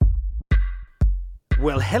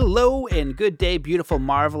Well, hello and good day, beautiful,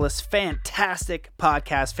 marvelous, fantastic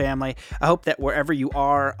podcast family. I hope that wherever you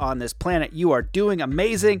are on this planet, you are doing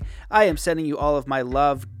amazing. I am sending you all of my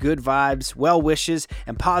love, good vibes, well wishes,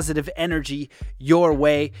 and positive energy your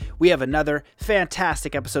way. We have another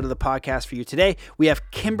fantastic episode of the podcast for you today. We have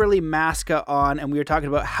Kimberly Maska on, and we are talking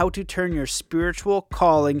about how to turn your spiritual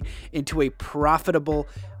calling into a profitable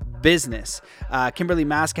business. Kimberly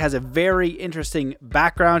Maska has a very interesting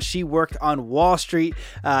background. She worked on Wall Street.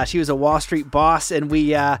 She was a Wall Street boss, and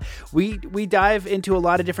we dive into a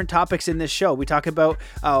lot of different topics in this show. We talk about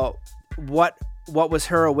what was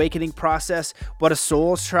her awakening process, what a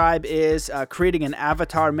soul tribe is, creating an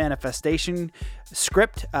avatar manifestation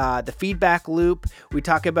script, the feedback loop. We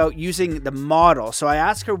talk about using the model. So I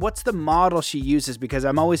ask her what's the model she uses, because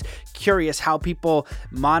I'm always curious how people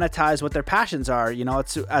monetize what their passions are. You know,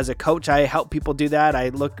 it's, as a coach, I help people do that. I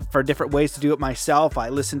look for different ways to do it myself. I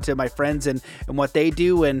listen to my friends and what they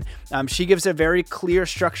do, and she gives a very clear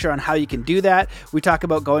structure on how you can do that. We talk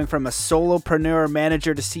about going from a solopreneur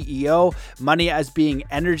manager to CEO, money as being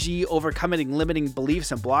energy, overcoming limiting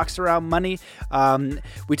beliefs and blocks around money.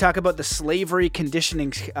 We talk about the slavery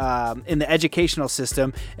conditioning in the educational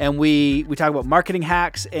system, and we talk about marketing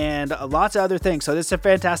hacks and lots of other things. So this is a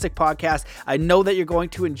fantastic podcast. I know that you're going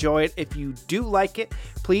to enjoy it. If you do like it,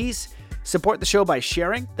 please support the show by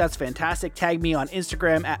sharing. That's fantastic. Tag me on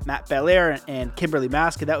Instagram at Matt Belair and Kimberly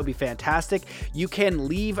Maska. That would be fantastic. You can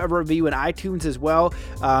leave a review in iTunes as well.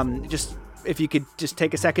 If you could just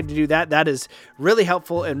take a second to do that, that is really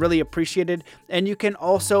helpful and really appreciated. And you can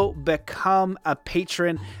also become a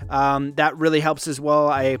patron. That really helps as well.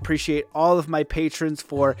 I appreciate all of my patrons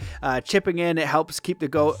for chipping in. It helps keep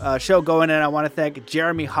the show going. And I want to thank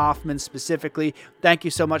Jeremy Hoffman specifically. Thank you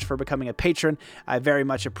so much for becoming a patron. I very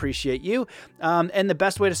much appreciate you. And the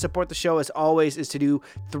best way to support the show, as always, is to do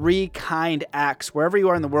 3 kind acts. Wherever you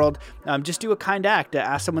are in the world, just do a kind act.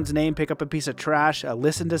 Ask someone's name, pick up a piece of trash,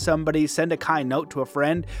 listen to somebody, send a kind note to a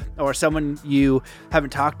friend or someone you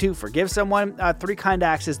haven't talked to, forgive someone. 3 kind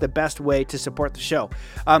acts is the best way to support the show.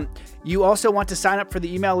 You also want to sign up for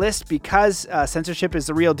the email list, because censorship is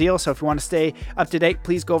the real deal. So if you want to stay up to date,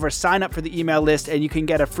 please go over, sign up for the email list, and you can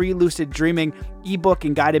get a free lucid dreaming ebook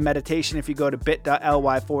and guided meditation if you go to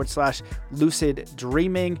bit.ly/lucid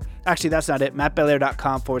dreaming. Actually, that's not it.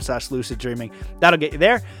 mattbelair.com/lucid dreaming. That'll get you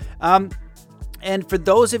there. And for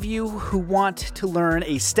those of you who want to learn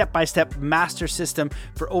a step-by-step master system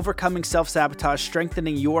for overcoming self-sabotage,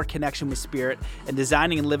 strengthening your connection with spirit, and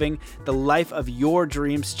designing and living the life of your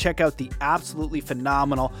dreams, check out the absolutely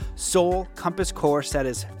phenomenal Soul Compass course that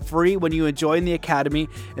is free when you join the Academy.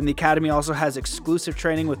 And the Academy also has exclusive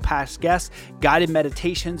training with past guests, guided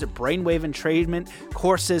meditations, brainwave entrainment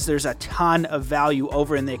courses. There's a ton of value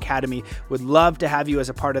over in the Academy. Would love to have you as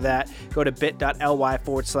a part of that. Go to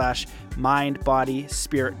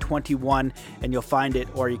bit.ly/mind-body-spirit-21 and you'll find it,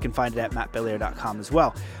 or you can find it at mattbelair.com as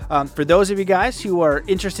well. For those of you guys who are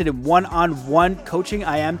interested in one-on-one coaching,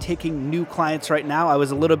 I am taking new clients right now. I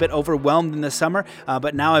was a little bit overwhelmed in the summer,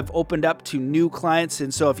 but now I've opened up to new clients.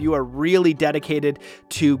 And so if you are really dedicated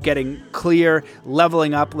to getting clear,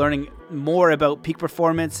 leveling up, learning more about peak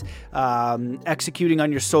performance, executing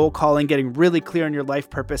on your soul calling, getting really clear on your life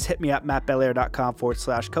purpose, hit me up,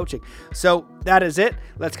 mattbelair.com/coaching. So that is it.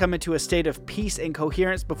 Let's come into a state of peace and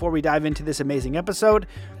coherence before we dive into this amazing episode.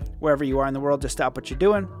 Wherever you are in the world, just stop what you're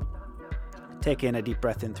doing. Take in a deep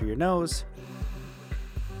breath in through your nose.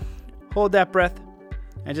 Hold that breath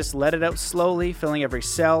and just let it out slowly, filling every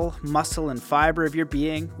cell, muscle, and fiber of your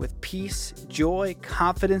being with peace, joy,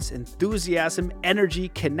 confidence, enthusiasm, energy,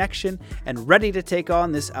 connection, and ready to take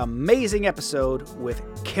on this amazing episode with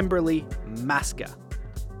Kimberly Maska.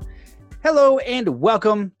 Hello and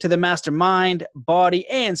welcome to the Mastermind, Body,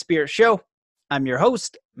 and Spirit Show. I'm your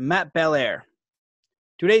host, Matt Belair.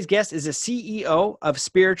 Today's guest is the CEO of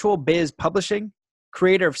Spiritual Biz Publishing,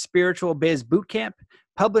 creator of Spiritual Biz Bootcamp,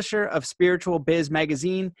 publisher of Spiritual Biz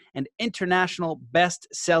Magazine, and international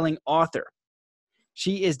best-selling author.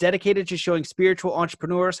 She is dedicated to showing spiritual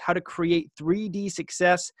entrepreneurs how to create 3D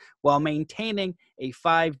success while maintaining a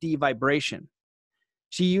 5D vibration.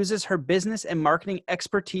 She uses her business and marketing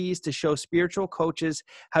expertise to show spiritual coaches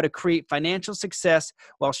how to create financial success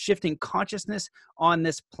while shifting consciousness on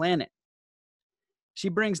this planet. She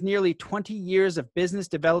brings nearly 20 years of business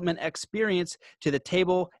development experience to the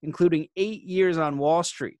table, including 8 years on Wall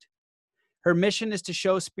Street. Her mission is to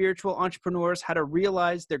show spiritual entrepreneurs how to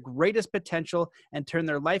realize their greatest potential and turn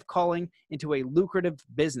their life calling into a lucrative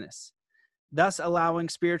business, thus allowing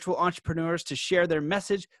spiritual entrepreneurs to share their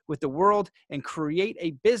message with the world and create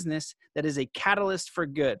a business that is a catalyst for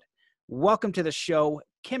good. Welcome to the show,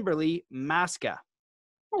 Kimberly Maska.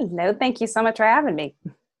 Hello. Thank you so much for having me.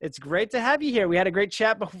 It's great to have you here. We had a great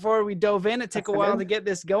chat before we dove in. It took Yes, a I while to did. get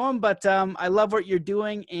this going, but I love what you're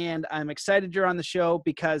doing, and I'm excited you're on the show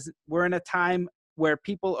because we're in a time where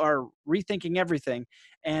people are rethinking everything.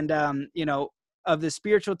 And, of the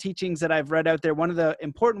spiritual teachings that I've read out there, one of the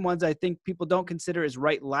important ones I think people don't consider is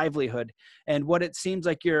right livelihood. And what it seems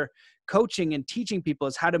like you're coaching and teaching people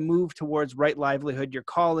is how to move towards right livelihood, your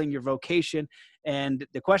calling, your vocation. And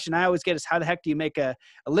the question I always get is, how the heck do you make a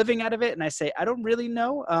living out of it? And I say, I don't really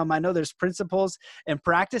know. I know there's principles and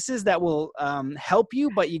practices that will help you,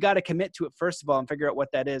 but you got to commit to it first of all and figure out what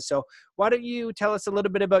that is. So why don't you tell us a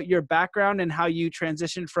little bit about your background and how you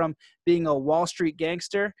transitioned from being a Wall Street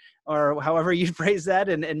gangster, or however you phrase that,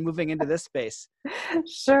 and moving into this space?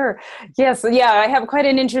 Sure. Yes. Yeah. I have quite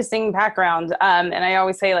an interesting background. And I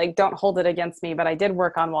always say, like, don't hold it against me, but I did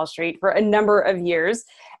work on Wall Street for a number of years.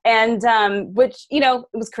 And which, it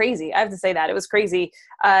was crazy. I have to say that it was crazy.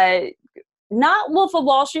 Not Wolf of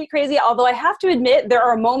Wall Street crazy, although I have to admit there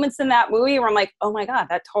are moments in that movie where I'm like, oh my God,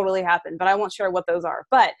 that totally happened, but I won't share what those are.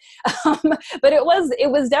 But um, but it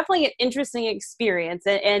was definitely an interesting experience,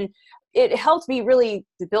 and it helped me really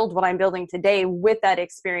to build what I'm building today with that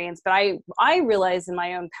experience. But I realized in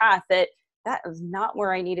my own path that that was not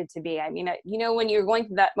where I needed to be. I mean, when you're going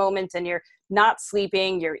through that moment and you're not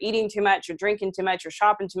sleeping, you're eating too much, you're drinking too much, you're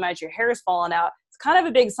shopping too much, your hair is falling out, it's kind of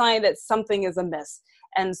a big sign that something is amiss.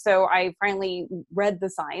 And so I finally read the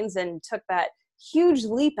signs and took that huge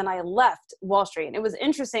leap, and I left Wall Street. And it was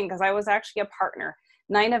interesting because I was actually a partner.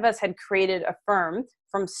 9 of us had created a firm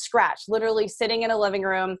from scratch, literally sitting in a living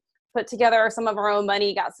room, put together some of our own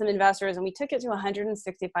money, got some investors, and we took it to a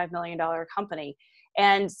 $165 million company.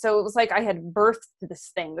 And so it was like I had birthed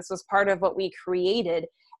this thing. This was part of what we created,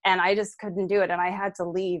 and I just couldn't do it. And I had to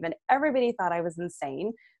leave, and everybody thought I was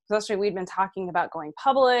insane. Especially we'd been talking about going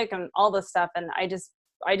public and all this stuff. And I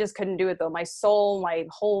just couldn't do it though. My soul, my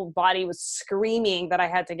whole body was screaming that I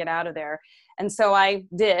had to get out of there. And so I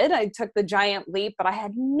did. I took the giant leap, but I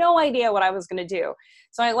had no idea what I was going to do.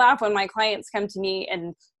 So I laugh when my clients come to me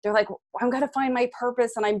and they're like, I'm going to find my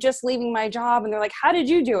purpose and I'm just leaving my job. And they're like, how did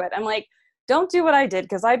you do it? I'm like, don't do what I did,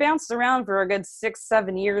 because I bounced around for a good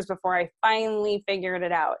 6-7 years before I finally figured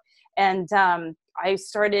it out. And I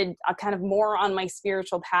started kind of more on my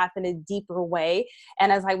spiritual path in a deeper way.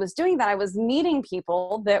 And as I was doing that, I was meeting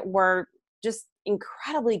people that were just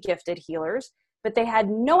incredibly gifted healers, but they had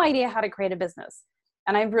no idea how to create a business.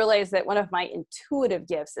 And I've realized that one of my intuitive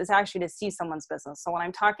gifts is actually to see someone's business. So when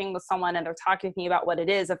I'm talking with someone and they're talking to me about what it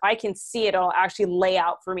is, if I can see it, it'll actually lay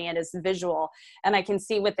out for me and it's visual, and I can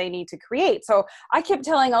see what they need to create. So I kept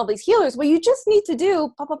telling all these healers, well, you just need to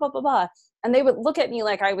do blah, blah, blah, blah, blah. And they would look at me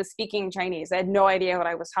like I was speaking Chinese. I had no idea what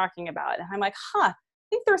I was talking about. And I'm like, I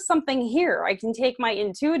think there's something here. I can take my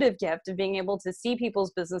intuitive gift of being able to see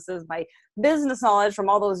people's businesses, my business knowledge from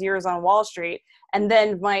all those years on Wall Street, and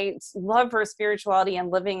then my love for spirituality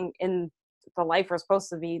and living in the life we're supposed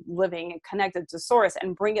to be living and connected to source,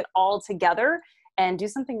 and bring it all together and do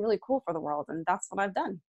something really cool for the world. And that's what I've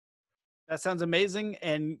done. That sounds amazing.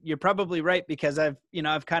 And you're probably right, because I've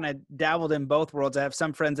kind of dabbled in both worlds. I have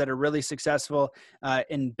some friends that are really successful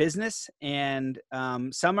in business, and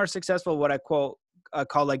some are successful, what I call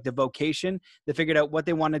like the vocation. They figured out what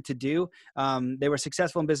they wanted to do. They were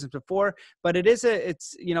successful in business before, but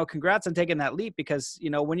congrats on taking that leap, because,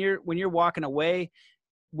 when you're walking away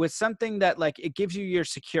with something that, like, it gives you your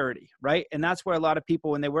security, right? And that's where a lot of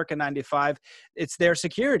people, when they work a 9 to 5, it's their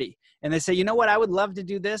security. And they say, you know what, I would love to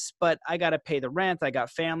do this, but I got to pay the rent. I got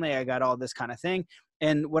family. I got all this kind of thing.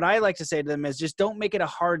 And what I like to say to them is, just don't make it a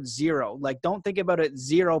hard zero. Like, don't think about it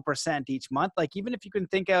 0% each month. Like, even if you can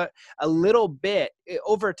think a little bit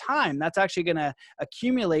over time, that's actually going to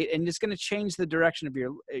accumulate, and it's going to change the direction of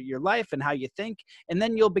your life and how you think. And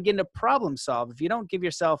then you'll begin to problem solve. If you don't give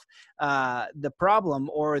yourself the problem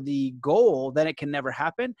or the goal, then it can never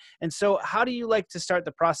happen. And so how do you like to start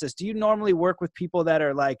the process? Do you normally work with people that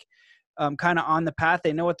are like, kind of on the path,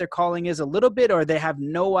 they know what their calling is a little bit, or they have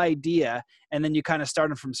no idea, and then you kind of start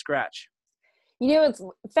them from scratch? It's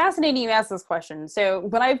fascinating you ask this question. So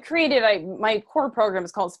when I've created, my core program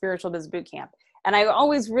is called Spiritual Biz Bootcamp. And I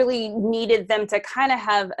always really needed them to kind of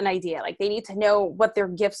have an idea. Like, they need to know what their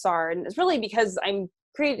gifts are. And it's really because I'm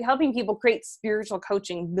helping people create spiritual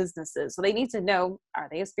coaching businesses. So they need to know, are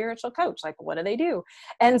they a spiritual coach? Like, what do they do?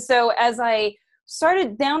 And so as I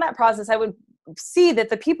started down that process, I would see that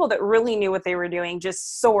the people that really knew what they were doing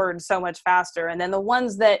just soared so much faster. And then the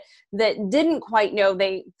ones that didn't quite know,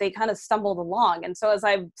 they kind of stumbled along. And so as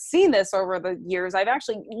I've seen this over the years, I've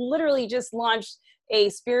actually literally just launched a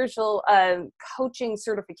spiritual coaching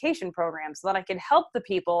certification program so that I could help the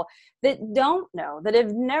people that don't know, that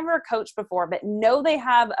have never coached before, but know they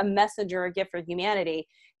have a message or a gift for humanity,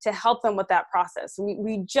 to help them with that process.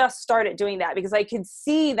 We just started doing that because I could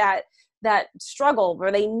see that struggle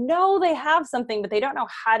where they know they have something, but they don't know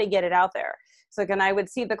how to get it out there. So again, I would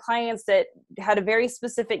see the clients that had a very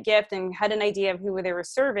specific gift and had an idea of who they were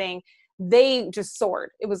serving, they just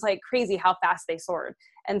soared. It was like crazy how fast they soared.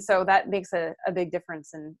 And so that makes a big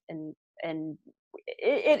difference. And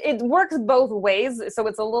it works both ways. So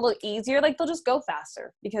it's a little easier, like they'll just go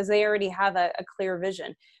faster because they already have a clear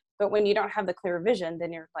vision. But when you don't have the clear vision,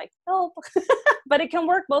 then you're like, oh, but it can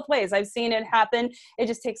work both ways. I've seen it happen. It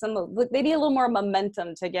just takes them maybe a little more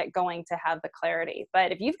momentum to get going to have the clarity.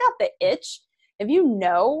 But if you've got the itch, if you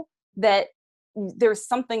know that there's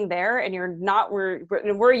something there and you're not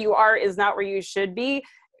where you are is not where you should be,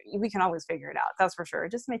 we can always figure it out. That's for sure.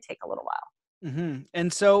 It just may take a little while. Mm-hmm.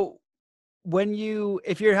 And so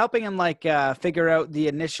if you're helping them like figure out the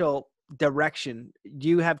initial direction, do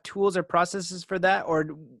you have tools or processes for that? Or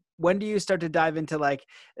when do you start to dive into like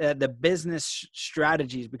the business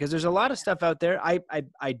strategies? Because there's a lot of stuff out there.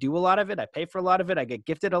 I do a lot of it. I pay for a lot of it. I get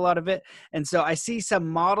gifted a lot of it. And so I see some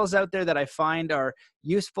models out there that I find are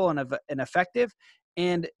useful and effective.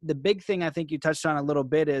 And the big thing I think you touched on a little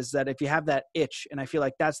bit is that if you have that itch, and I feel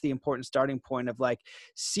like that's the important starting point of like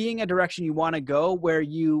seeing a direction you want to go where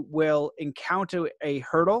you will encounter a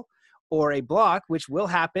hurdle or a block, which will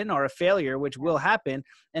happen, or a failure, which will happen,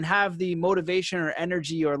 and have the motivation or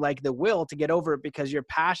energy or like the will to get over it because you're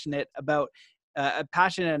passionate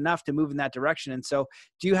enough to move in that direction. And so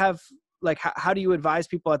do you have like, how do you advise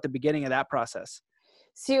people at the beginning of that process?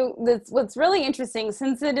 So what's really interesting,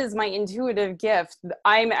 since it is my intuitive gift,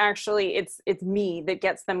 it's me that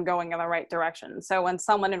gets them going in the right direction. So when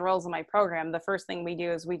someone enrolls in my program, the first thing we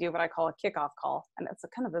do is we do what I call a kickoff call. And that's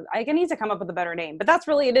I need to come up with a better name, but that's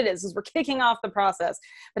really what it is we're kicking off the process.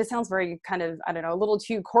 But it sounds very kind of, I don't know, a little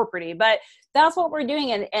too corporate-y, but that's what we're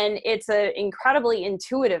doing. And it's an incredibly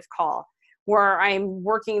intuitive call where I'm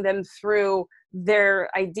working them through their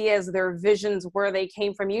ideas, their visions, where they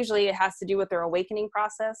came from. Usually it has to do with their awakening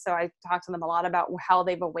process. So I talk to them a lot about how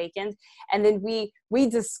they've awakened. And then we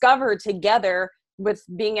discover together, with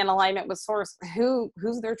being in alignment with source,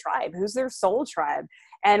 who's their tribe, who's their soul tribe.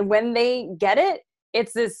 And when they get it,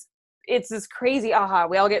 it's this crazy aha.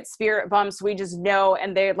 We all get spirit bumps. We just know.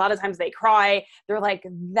 And a lot of times they cry. They're like,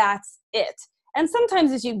 that's it. And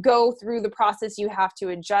sometimes as you go through the process, you have to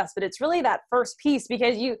adjust, but it's really that first piece,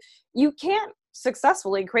 because you can't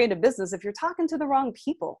successfully create a business if you're talking to the wrong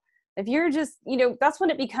people. If you're just, that's when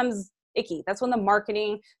it becomes icky. That's when the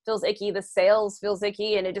marketing feels icky, the sales feels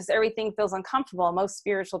icky, and everything feels uncomfortable. Most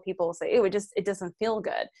spiritual people will say, it doesn't feel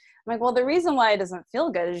good. I'm like, well, the reason why it doesn't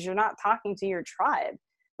feel good is you're not talking to your tribe.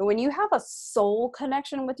 But when you have a soul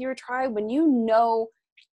connection with your tribe, when you know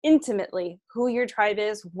intimately who your tribe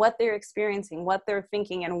is, what they're experiencing, what they're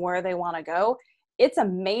thinking, and where they want to go, it's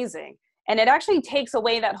amazing. And it actually takes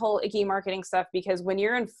away that whole icky marketing stuff, because when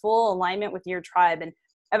you're in full alignment with your tribe, and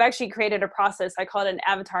I've actually created a process, I call it an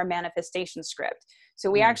avatar manifestation script. So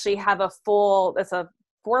we actually have it's a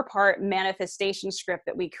 4-part manifestation script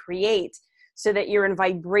that we create so that you're in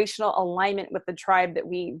vibrational alignment with the tribe that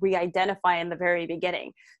we identify in the very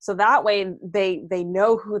beginning. So that way they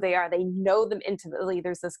know who they are. They know them intimately.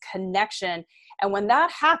 There's this connection. And when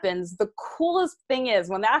that happens, the coolest thing is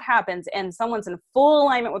when that happens and someone's in full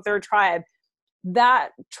alignment with their tribe, that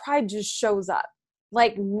tribe just shows up.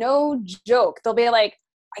 Like, no joke. They'll be like,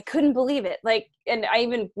 I couldn't believe it. Like, and I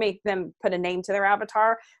even make them put a name to their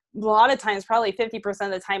avatar. A lot of times, probably 50%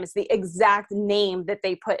 of the time, it's the exact name that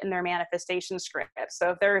they put in their manifestation script.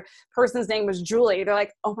 So if their person's name was Julie, they're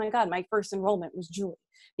like, oh my God, my first enrollment was Julie,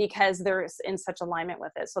 because they're in such alignment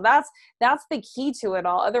with it. So that's the key to it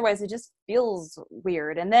all. Otherwise, it just feels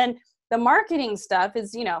weird. And then the marketing stuff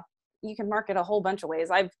is, you can market a whole bunch of ways.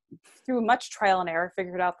 I've, through much trial and error,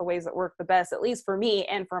 figured out the ways that work the best, at least for me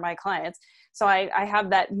and for my clients. So I have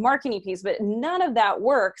that marketing piece, but none of that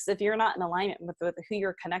works if you're not in alignment with who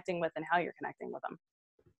you're connecting with and how you're connecting with them.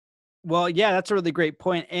 Well, yeah, that's a really great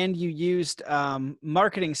point. And you used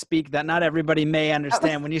marketing speak that not everybody may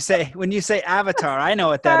understand. When you say avatar, I know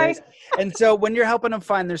what that is. And so when you're helping them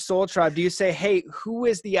find their soul tribe, do you say, hey, who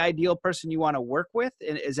is the ideal person you want to work with?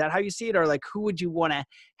 And is that how you see it? Or like, who would you want to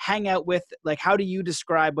hang out with? Like, how do you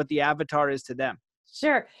describe what the avatar is to them?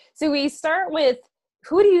 Sure. So we start with,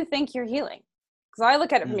 who do you think you're healing? Because I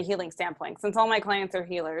look at it from a healing standpoint, since all my clients are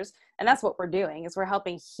healers, and that's what we're doing, is we're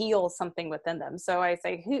helping heal something within them. So I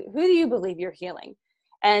say, who do you believe you're healing?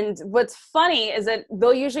 And what's funny is that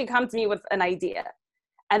they'll usually come to me with an idea.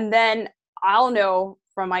 And then I'll know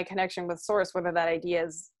from my connection with source whether that idea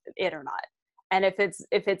is it or not. And if it's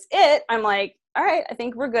it, I'm like, all right, I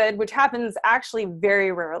think we're good, which happens actually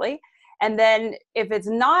very rarely. And then if it's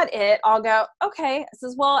not it, I'll go, okay, this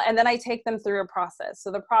is well, and then I take them through a process.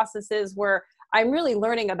 So the process is where I'm really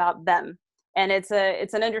learning about them. And it's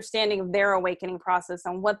an understanding of their awakening process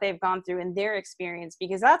and what they've gone through in their experience,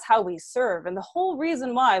 because that's how we serve. And the whole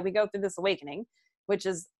reason why we go through this awakening, which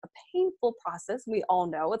is a painful process, we all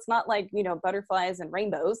know. It's not like, butterflies and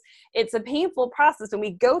rainbows. It's a painful process, and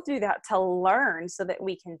we go through that to learn so that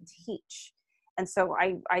we can teach. And so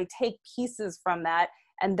I take pieces from that.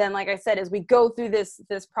 And then, like I said, as we go through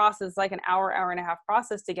this process, like an hour and a half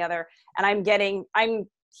process together, and I'm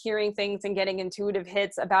hearing things and getting intuitive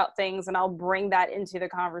hits about things, and I'll bring that into the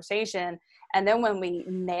conversation. And then when we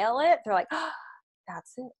nail it, they're like, oh,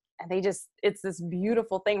 that's it. And it's this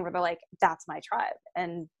beautiful thing where they're like, that's my tribe.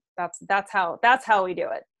 And that's how we do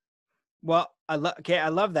it. Well, I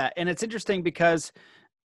love that. And it's interesting because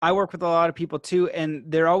I work with a lot of people too, and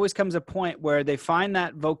there always comes a point where they find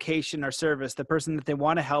that vocation or service, the person that they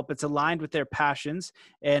want to help, it's aligned with their passions.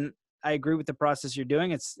 And I agree with the process you're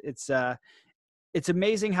doing. It's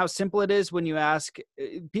amazing how simple it is when you ask.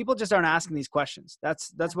 People just aren't asking these questions.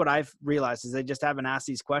 That's what I've realized, is they just haven't asked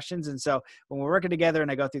these questions. And so when we're working together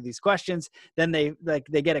and I go through these questions, then they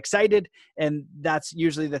get excited, and that's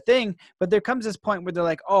usually the thing. But there comes this point where they're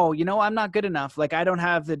like, oh, I'm not good enough. Like, I don't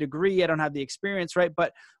have the degree, I don't have the experience, right?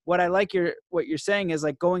 But what I like what you're saying is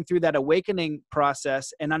like going through that awakening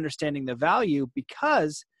process and understanding the value,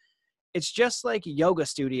 because it's just like yoga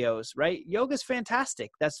studios, right? Yoga's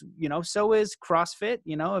fantastic. That's, so is CrossFit.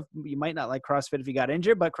 If you might not like CrossFit if you got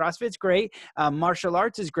injured, but CrossFit's great. Martial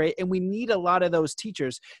arts is great. And we need a lot of those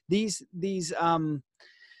teachers. These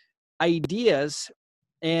ideas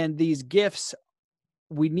and these gifts,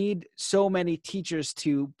 we need so many teachers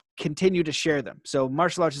to continue to share them. So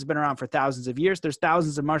martial arts has been around for thousands of years. There's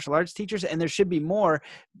thousands of martial arts teachers, and there should be more.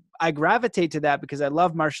 I gravitate to that because I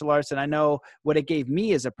love martial arts and I know what it gave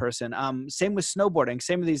me as a person. Same with snowboarding,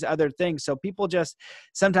 same with these other things. So people just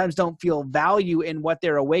sometimes don't feel value in what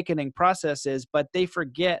their awakening process is, but they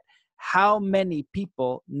forget how many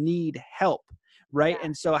people need help, right? Yeah.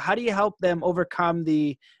 And so how do you help them overcome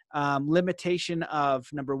the limitation of,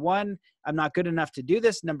 number one, I'm not good enough to do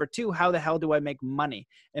this. Number two, how the hell do I make money?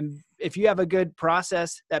 And if you have a good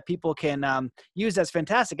process that people can use, that's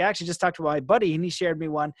fantastic. I actually just talked to my buddy and he shared me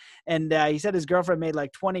one, and he said his girlfriend made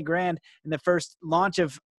like 20 grand in the first launch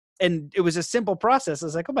and it was a simple process. I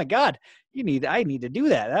was like, oh my God, I need to do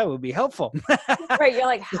that. That would be helpful. Right. You're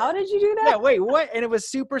like, how did you do that? Yeah, wait, what? And it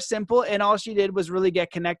was super simple. And all she did was really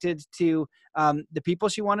get connected to the people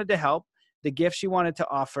she wanted to help, the gift she wanted to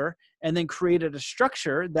offer, and then created a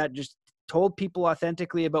structure that just told people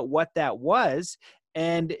authentically about what that was.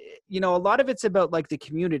 And, a lot of it's about like the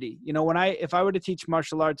community. If I were to teach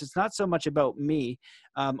martial arts, it's not so much about me,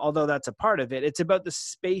 although that's a part of it. It's about the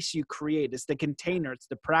space you create. It's the container. It's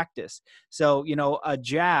the practice. So,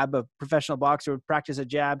 a professional boxer would practice a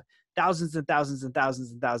jab thousands and thousands and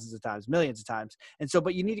thousands and thousands of times, millions of times. And so,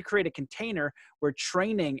 but you need to create a container where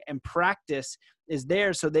training and practice is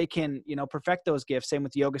there so they can, perfect those gifts. Same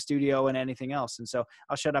with yoga studio and anything else. And so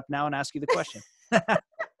I'll shut up now and ask you the question.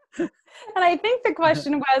 And I think the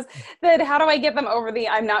question was that how do I get them over the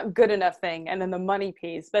I'm not good enough thing, and then the money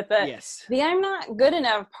piece. But the I'm not good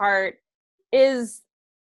enough part is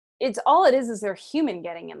they're human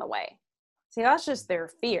getting in the way. See, that's just their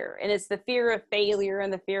fear. And it's the fear of failure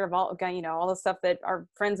and the fear of all the stuff that our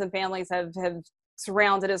friends and families have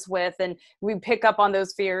surrounded us with. And we pick up on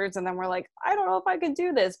those fears, and then we're like, I don't know if I could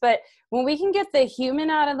do this. But when we can get the human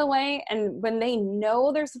out of the way, and when they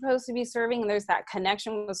know they're supposed to be serving and there's that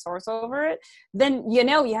connection with source over it, then you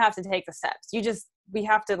have to take the steps. We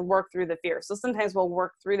have to work through the fear. So sometimes we'll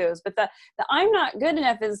work through those. But the I'm not good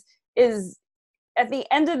enough is at the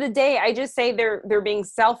end of the day, I just say they're being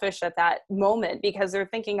selfish at that moment because they're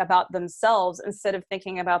thinking about themselves instead of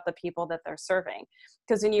thinking about the people that they're serving.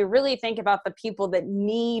 Because when you really think about the people that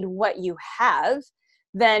need what you have,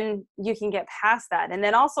 then you can get past that. And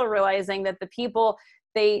then also realizing that the people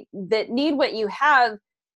that need what you have,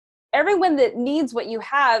 everyone that needs what you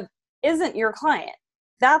have isn't your client.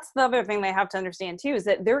 That's the other thing they have to understand too, is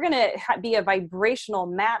that they're going to be a vibrational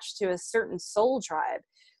match to a certain soul tribe.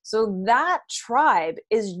 So that tribe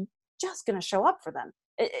is just going to show up for them.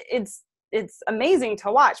 It's amazing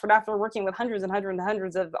to watch, but after working with hundreds and hundreds and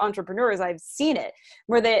hundreds of entrepreneurs, I've seen it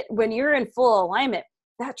where when you're in full alignment,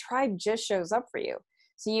 that tribe just shows up for you.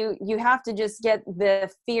 So you have to just get the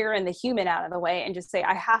fear and the human out of the way and just say,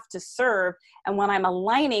 I have to serve. And when I'm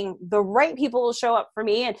aligning, the right people will show up for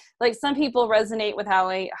me. And like some people resonate with how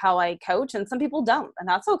I coach and some people don't. And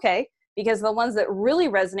that's okay, because the ones that really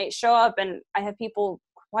resonate show up. And I have people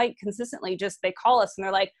quite consistently they call us and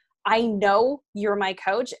they're like, I know you're my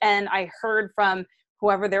coach. And I heard from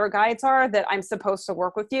whoever their guides are that I'm supposed to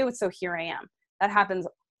work with you. So here I am. That happens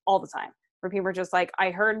all the time, where people are just like, I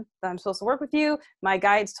heard that I'm supposed to work with you. My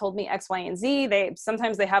guides told me X, Y, and Z.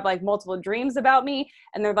 Sometimes they have like multiple dreams about me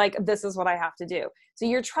and they're like, this is what I have to do. So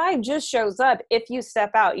your tribe just shows up if you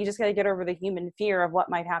step out. You just got to get over the human fear of what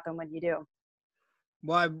might happen when you do.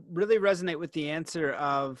 Well, I really resonate with the answer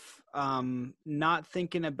of not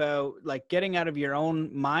thinking about like getting out of your own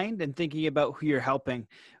mind and thinking about who you're helping.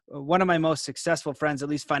 One of my most successful friends, at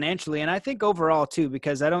least financially, and I think overall too,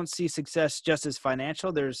 because I don't see success just as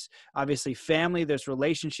financial. There's obviously family, there's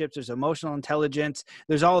relationships, there's emotional intelligence,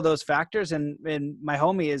 there's all of those factors. And my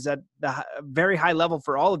homie is at the very high level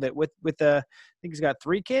for all of it with I think he's got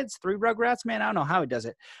 3 kids, 3 Rugrats, man. I don't know how he does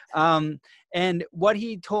it. And what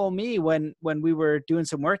he told me when we were doing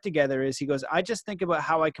some work together is he goes, I just think about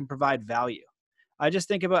how I can provide value. I just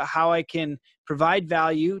think about how I can provide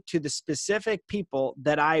value to the specific people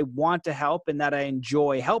that I want to help and that I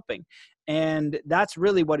enjoy helping. And that's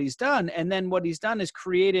really what he's done. And then what he's done is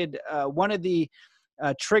created one of the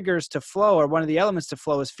triggers to flow, or one of the elements to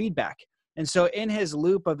flow, is feedback. And so in his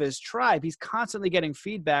loop of his tribe, he's constantly getting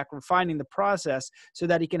feedback, refining the process so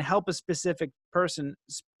that he can help a specific person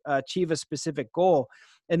achieve a specific goal.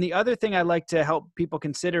 And the other thing I like to help people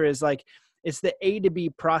consider is like, it's the A to B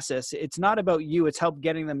process. It's not about you. It's help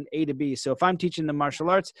getting them A to B. So if I'm teaching them martial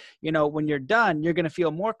arts, when you're done, you're going to feel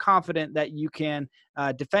more confident that you can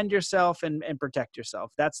defend yourself and protect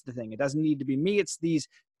yourself. That's the thing. It doesn't need to be me. It's these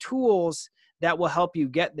tools that will help you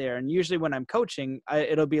get there. And usually when I'm coaching,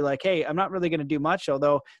 it'll be like, hey, I'm not really going to do much,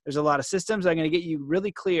 although there's a lot of systems. I'm going to get you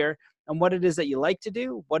really clear on what it is that you like to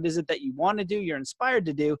do, what is it that you want to do, you're inspired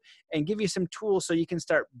to do, and give you some tools so you can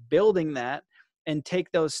start building that and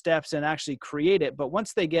take those steps and actually create it. But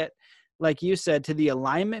once they get, like you said, to the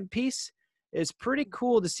alignment piece, it's pretty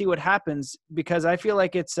cool to see what happens, because I feel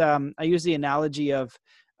like it's, I use the analogy of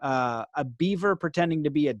a beaver pretending to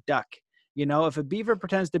be a duck. If a beaver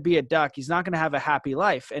pretends to be a duck, he's not going to have a happy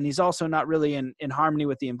life. And he's also not really in harmony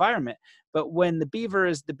with the environment. But when the beaver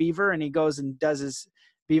is the beaver and he goes and does his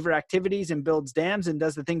beaver activities and builds dams and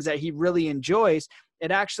does the things that he really enjoys,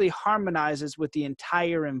 it actually harmonizes with the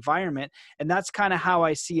entire environment. And that's kind of how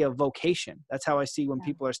I see a vocation. That's how I see when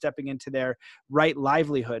people are stepping into their right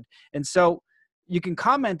livelihood. And so you can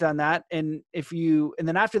comment on that. And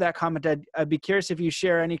then after that comment, I'd be curious if you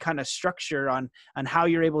share any kind of structure on how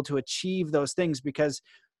you're able to achieve those things, because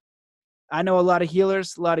I know a lot of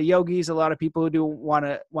healers, a lot of yogis, a lot of people who do want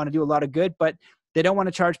to do a lot of good, but they don't want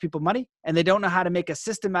to charge people money, and they don't know how to make a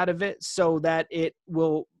system out of it so that it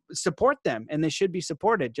will support them. And they should be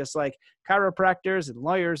supported, just like chiropractors and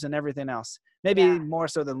lawyers and everything else. Maybe more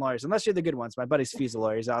so than lawyers, unless you're the good ones. My buddy Sfee's a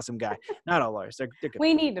lawyer. He's an awesome guy. Not all lawyers. They're good.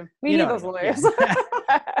 We need them. We need those lawyers.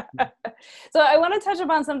 Yeah. So I want to touch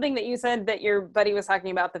upon something that you said that your buddy was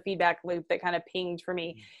talking about, the feedback loop, that kind of pinged for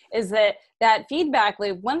me, is that feedback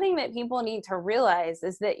loop. One thing that people need to realize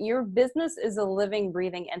is that your business is a living,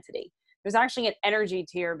 breathing entity. There's actually an energy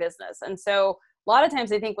to your business. And so a lot of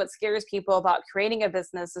times I think what scares people about creating a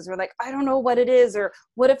business is we're like, I don't know what it is, or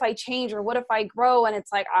what if I change, or what if I grow? And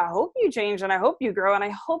it's like, I hope you change, and I hope you grow, and I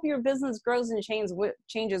hope your business grows and changes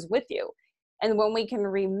with you. And when we can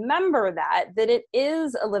remember that it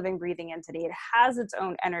is a living, breathing entity, it has its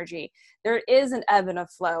own energy, there is an ebb and a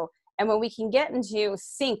flow. And when we can get into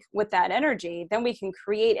sync with that energy, then we can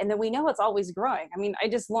create, and then we know it's always growing. I mean, I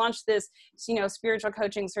just launched this, spiritual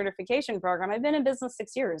coaching certification program. I've been in business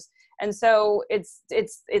 6 years. And so it's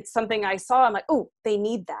something I saw. I'm like, oh, they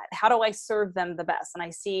need that. How do I serve them the best? And I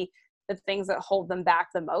see the things that hold them back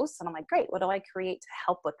the most. And I'm like, great, what do I create to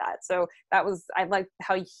help with that? So I like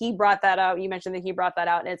how he brought that out. You mentioned that he brought that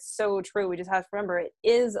out, and it's so true. We just have to remember it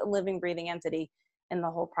is a living, breathing entity in the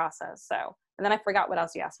whole process. So, and then I forgot what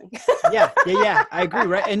else you asked me. Yeah. I agree.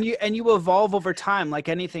 Right. And you evolve over time, like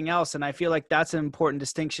anything else. And I feel like that's an important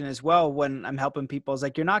distinction as well when I'm helping people, is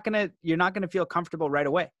like, you're not going to feel comfortable right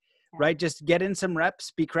away. right? Just get in some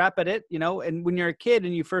reps, be crap at it, and when you're a kid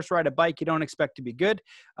and you first ride a bike, you don't expect to be good.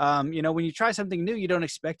 When you try something new, you don't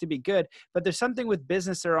expect to be good, but there's something with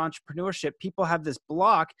business or entrepreneurship. People have this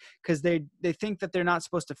block because they think that they're not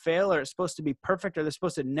supposed to fail, or it's supposed to be perfect, or they're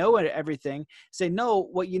supposed to know everything. Say, no,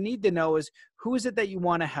 what you need to know is who is it that you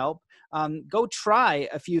want to help. Go try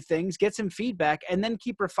a few things, get some feedback, and then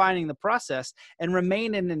keep refining the process and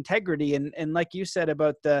remain in integrity. And like you said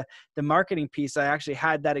about the marketing piece, I actually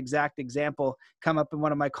had that exact example come up in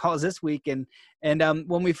one of my calls this week. And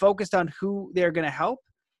when we focused on who they're going to help,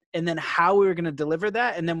 and then how we were going to deliver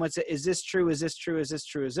that, and then is this true? Is this true? Is this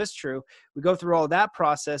true? Is this true? We go through all that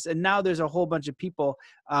process, and now there's a whole bunch of people,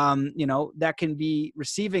 that can be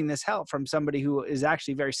receiving this help from somebody who is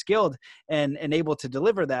actually very skilled and able to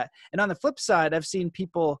deliver that. And on the flip side, I've seen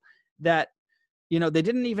people that, they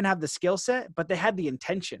didn't even have the skill set, but they had the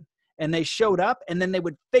intention. And they showed up, and then they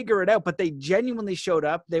would figure it out, but they genuinely showed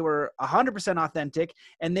up. They were 100% authentic,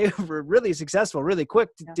 and they were really successful really quick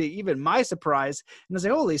to even my surprise. And I was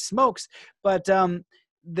like, holy smokes. But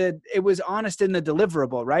it was honest in the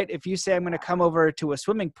deliverable, right? If you say, I'm going to come over to a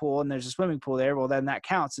swimming pool and there's a swimming pool there, well, then that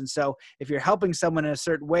counts. And so if you're helping someone in a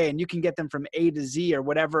certain way and you can get them from A to Z or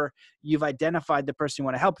whatever you've identified the person you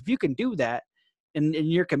want to help, if you can do that and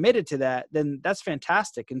you're committed to that, then that's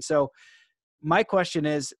fantastic. And so my question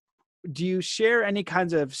is, do you share any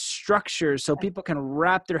kinds of structures so people can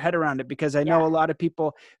wrap their head around it? Because I know a lot of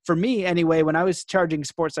people, for me anyway, when I was charging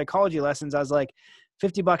sports psychology lessons, I was like,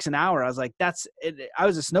 $50 an hour. I was like, that's it. I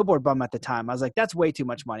was a snowboard bum at the time. I was like, that's way too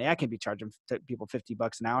much money. I can't be charging people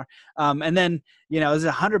 $50 an hour. And then, it was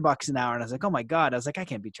 $100 an hour. And I was like, oh my God. I was like, I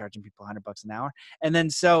can't be charging people $100 an hour. And then,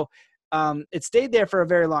 so it stayed there for a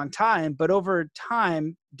very long time, but over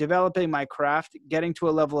time, developing my craft, getting to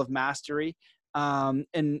a level of mastery,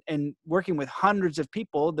 and working with hundreds of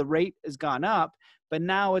people, the rate has gone up, but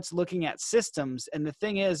now it's looking at systems. And the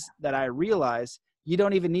thing is that I realize you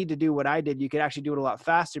don't even need to do what I did. You could actually do it a lot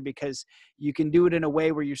faster because you can do it in a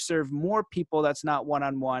way where you serve more people. That's not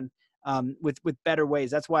one-on-one, with better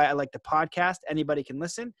ways. That's why I like the podcast. Anybody can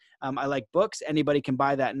listen. I like books. Anybody can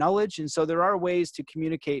buy that knowledge. And so there are ways to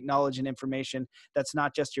communicate knowledge and information that's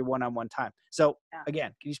not just your one-on-one time. So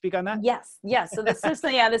again, can you speak on that? Yes. So the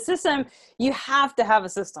system, you have to have a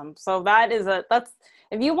system. So that's,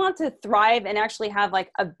 if you want to thrive and actually have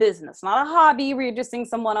like a business, not a hobby where you're just seeing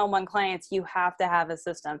some one-on-one clients, you have to have a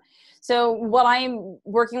system. So what I'm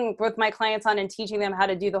working with my clients on and teaching them how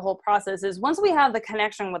to do the whole process is, once we have the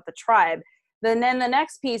connection with the tribe, then the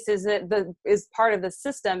next piece is that is part of the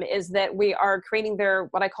system is that we are creating their,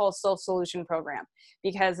 what I call a soul solution program,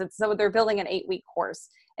 because so they're building an 8-week course.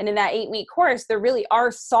 And in that 8-week course, they really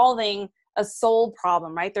are solving a soul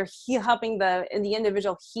problem, right? They're helping the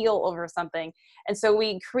individual heal over something. And so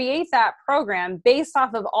we create that program based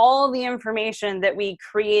off of all the information that we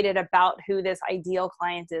created about who this ideal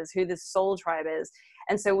client is, who this soul tribe is.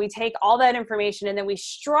 And so we take all that information and then we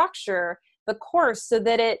structure the course so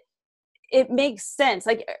that it makes sense.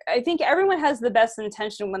 Like, I think everyone has the best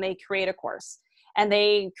intention when they create a course, and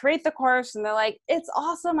they create the course and they're like, it's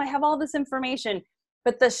awesome, I have all this information.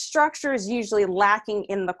 But the structure is usually lacking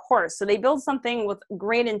in the course. So they build something with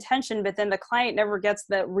great intention, but then the client never gets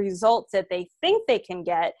the results that they think they can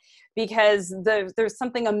get because there's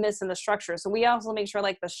something amiss in the structure. So we also make sure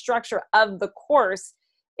like the structure of the course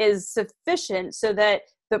is sufficient so that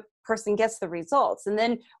the person gets the results. And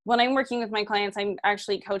then when I'm working with my clients, I'm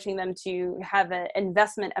actually coaching them to have an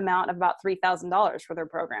investment amount of about $3,000 for their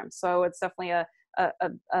program. So it's definitely a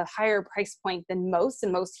higher price point than most,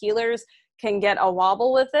 and most healers can get a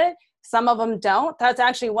wobble with it. Some of them don't. That's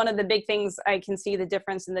actually one of the big things I can see the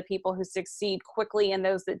difference in the people who succeed quickly and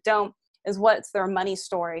those that don't, is what's their money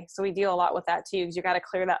story. So we deal a lot with that too, because you got to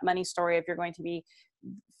clear that money story if you're going to be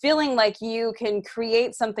feeling like you can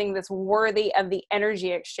create something that's worthy of the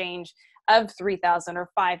energy exchange of $3,000 or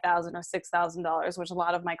 $5,000 or $6,000, which a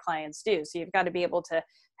lot of my clients do. So you've got to be able to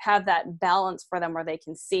have that balance for them where they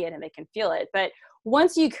can see it and they can feel it. But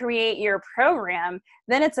once you create your program,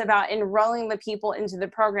 then it's about enrolling the people into the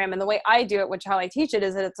program. And the way I do it, which how I teach it,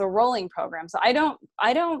 is that it's a rolling program. So I don't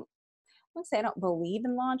believe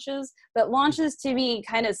in launches, but launches to me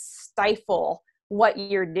kind of stifle what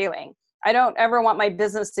you're doing. I don't ever want my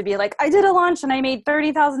business to be like, I did a launch and I made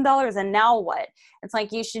 $30,000 and now what? It's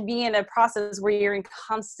like, you should be in a process where you're in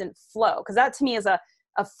constant flow. Because that to me is a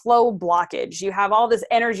flow blockage. You have all this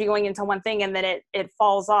energy going into one thing and then it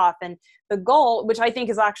falls off. And the goal, which I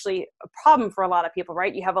think is actually a problem for a lot of people,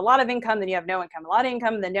 right? You have a lot of income, then you have no income, a lot of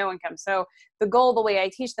income, then no income. So the goal, the way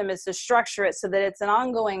I teach them, is to structure it so that it's an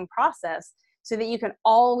ongoing process so that you can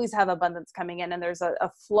always have abundance coming in, and there's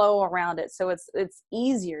a flow around it. So it's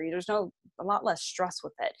easier. There's a lot less stress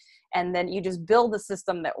with it. And then you just build a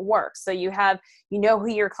system that works. So you know who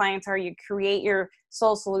your clients are, you create your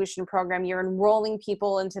soul solution program, you're enrolling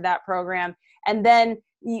people into that program. And then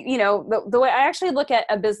the way I actually look at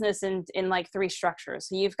a business in like 3 structures.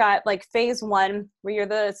 So you've got like phase 1 where you're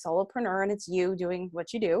the solopreneur and it's you doing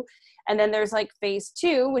what you do. And then there's like phase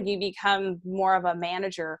 2 when you become more of a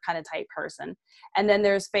manager kind of type person. And then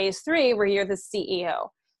there's phase 3 where you're the CEO.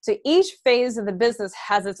 So each phase of the business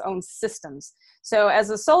has its own systems. So as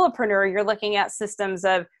a solopreneur, you're looking at systems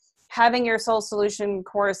of having your soul solution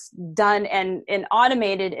course done and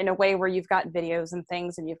automated in a way where you've got videos and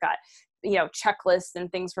things, and you've got, checklists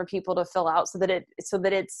and things for people to fill out so that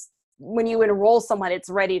it's, when you enroll someone, it's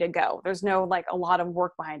ready to go. There's no like a lot of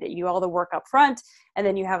work behind it. You do all the work up front, and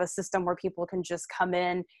then you have a system where people can just come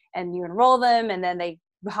in and you enroll them, and then they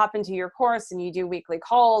hop into your course and you do weekly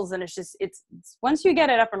calls. And it's once you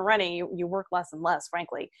get it up and running, you work less and less,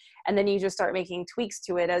 frankly. And then you just start making tweaks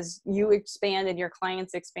to it as you expand and your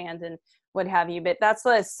clients expand and what have you. But that's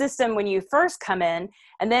the system when you first come in.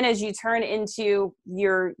 And then as you turn into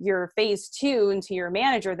your phase 2 into your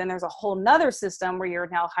manager, then there's a whole nother system where you're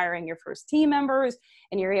now hiring your first team members,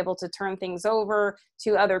 and you're able to turn things over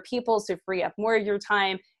to other people to free up more of your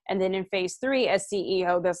time. And then in phase 3 as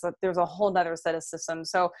CEO, there's a whole nother set of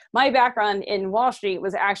systems. So my background in Wall Street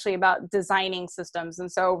was actually about designing systems.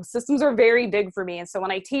 And so systems are very big for me. And so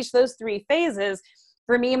when I teach those 3 phases,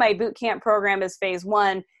 for me, my boot camp program is phase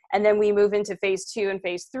 1. And then we move into phase 2 and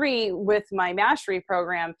phase 3 with my mastery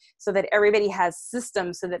program, so that everybody has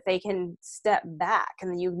systems so that they can step back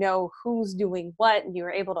and who's doing what, and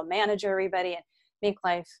you're able to manage everybody and make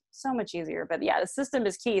life so much easier. But yeah, the system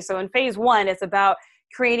is key. So in phase 1, it's about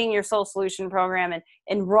creating your soul solution program and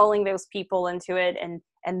enrolling those people into it.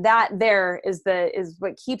 And that there is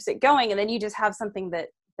what keeps it going. And then you just have something that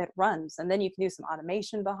runs, and then you can do some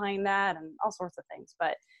automation behind that and all sorts of things.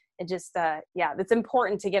 But it just, it's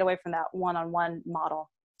important to get away from that one-on-one model,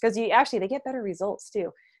 because they get better results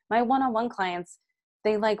too. My one-on-one clients,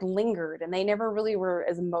 they like lingered, and they never really were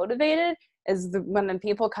as motivated as when the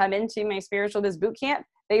people come into my spiritual biz boot camp.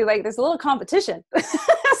 There's a little competition.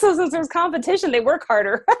 So since there's competition, they work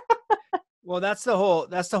harder. Well, that's the whole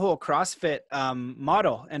CrossFit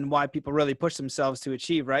model, and why people really push themselves to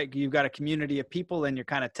achieve, right? You've got a community of people and you're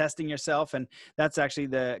kind of testing yourself. And that's actually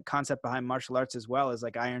the concept behind martial arts as well, is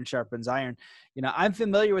like iron sharpens iron. I'm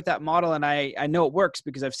familiar with that model, and I know it works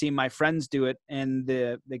because I've seen my friends do it. And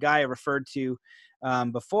the guy I referred to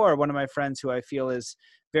before, one of my friends who I feel is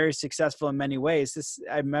very successful in many ways.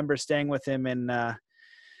 I remember staying with him in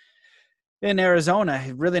Arizona.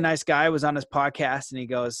 A really nice guy, was on his podcast, and he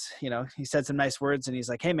goes, he said some nice words, and he's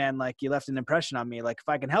like, "Hey man, like, you left an impression on me. Like, if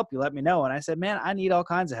I can help you, let me know." And I said, "Man, I need all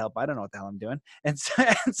kinds of help. I don't know what the hell I'm doing." And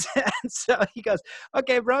so he goes,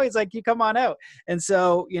 "Okay, bro." He's like, "You come on out." And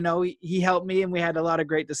so, he helped me, and we had a lot of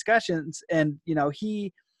great discussions. And,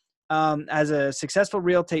 he, as a successful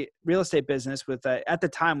real estate business with, at the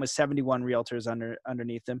time, was 71 realtors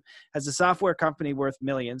underneath him, has a software company worth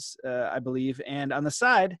millions, I believe. And on the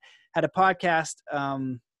side, had a podcast,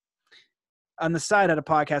 with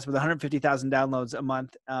 150,000 downloads a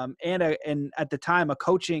month. And at the time, a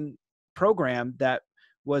coaching program that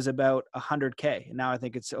was about 100K. And now I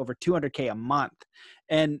think it's over 200K a month,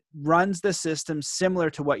 and runs the system similar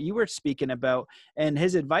to what you were speaking about. And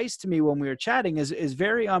his advice to me when we were chatting is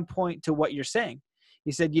very on point to what you're saying.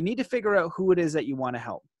 He said, you need to figure out who it is that you want to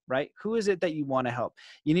help, right? Who is it that you want to help?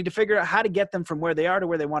 You need to figure out how to get them from where they are to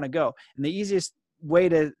where they want to go. And the easiest way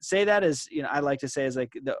to say that is, I like to say, is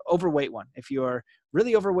like the overweight one. If you're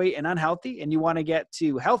really overweight and unhealthy and you want to get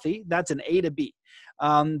to healthy, that's an A to B.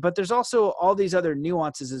 But there's also all these other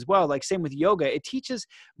nuances as well. Like same with yoga, it teaches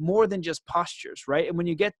more than just postures, right? And when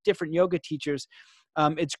you get different yoga teachers,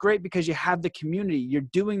 it's great because you have the community. You're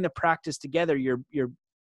doing the practice together.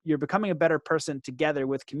 You're becoming a better person together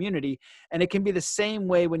with community. And it can be the same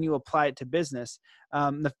way when you apply it to business.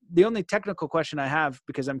 The only technical question I have,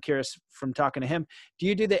 because I'm curious from talking to him, do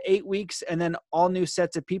you do the 8 weeks and then all new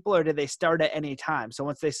sets of people, or do they start at any time? So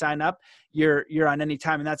once they sign up, you're on any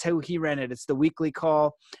time. And that's how he ran it. It's the weekly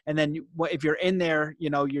call. And then if you're in there,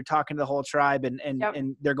 you're talking to the whole tribe and Yep.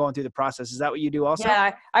 and they're going through the process. Is that what you do also?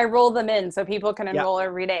 Yeah, I roll them in so people can enroll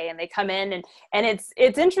every day, and they come in and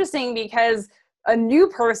it's interesting because a new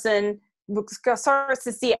person starts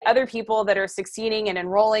to see other people that are succeeding and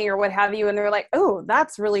enrolling or what have you, and they're like, oh,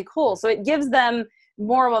 that's really cool. So it gives them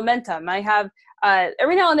more momentum. I have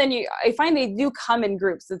every now and then I find they do come in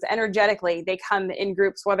groups. It's energetically, they come in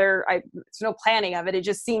groups, it's no planning of it. It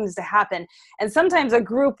just seems to happen. And sometimes a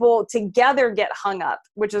group will together get hung up,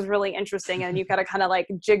 which is really interesting. And you've got to kind of like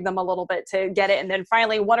jig them a little bit to get it. And then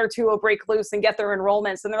finally one or two will break loose and get their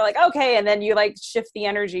enrollments. And they're like, okay. And then you like shift the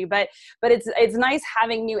energy. But it's nice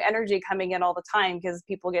having new energy coming in all the time, because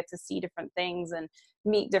people get to see different things and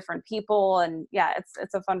meet different people. And yeah,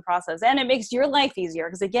 it's a fun process, and it makes your life easier,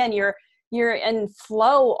 because again, you're in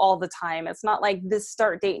flow all the time. It's not like this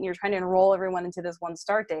start date and you're trying to enroll everyone into this one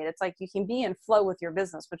start date. It's like you can be in flow with your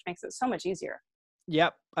business, which makes it so much easier.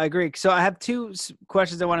 Yep, I agree. So I have two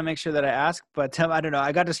questions I want to make sure that I ask, but I don't know.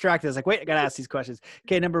 I got distracted. I was like, wait, I got to ask these questions.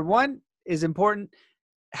 Okay, number one is important.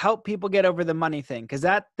 Help people get over the money thing, because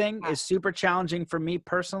that thing is super challenging for me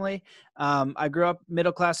personally. I grew up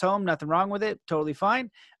middle-class home, nothing wrong with it, totally fine.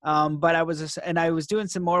 But I was doing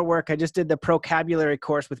some more work. I just did the Procabulary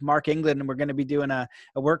course with Mark England, and we're going to be doing a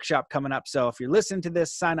workshop coming up. So if you're listening to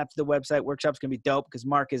this, sign up to the website. Workshop's going to be dope because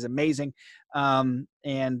Mark is amazing, and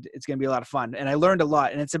it's going to be a lot of fun. And I learned a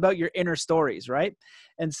lot, and it's about your inner stories, right?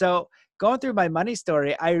 And so going through my money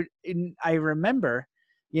story, I remember,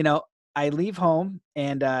 I leave home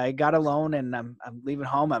and I got a loan, and I'm leaving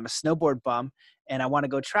home. I'm a snowboard bum and I want to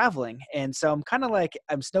go traveling. And so I'm kind of like,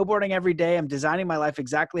 I'm snowboarding every day. I'm designing my life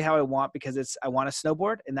exactly how I want, because I want to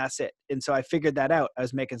snowboard and that's it. And so I figured that out. I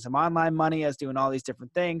was making some online money. I was doing all these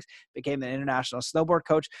different things, became an international snowboard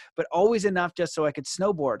coach, but always enough just so I could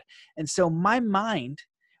snowboard. And so my mind,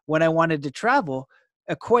 when I wanted to travel,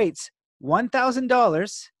 equates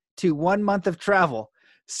 $1,000 to 1 month of travel.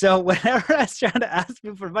 So whenever I was trying to ask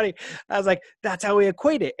people for money, I was like, that's how we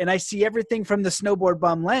equate it. And I see everything from the snowboard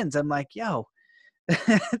bum lens. I'm like, yo,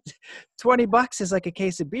 $20 is like a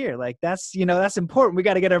case of beer. Like that's important. We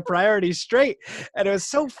got to get our priorities straight. And it was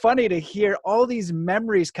so funny to hear all these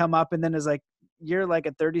memories come up. And then it's like, you're like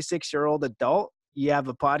a 36-year-old adult. You have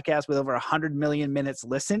a podcast with over 100 million minutes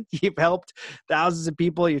listened. You've helped thousands of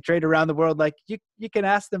people. You trade around the world. Like you can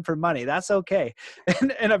ask them for money. That's okay.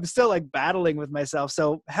 And I'm still like battling with myself.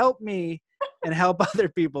 So help me and help other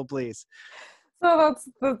people, please. So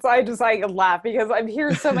I laugh because I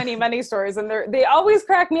hear so many money stories, and they always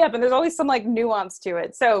crack me up, and there's always some like nuance to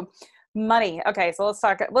it. So money. Okay. So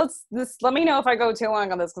let me know if I go too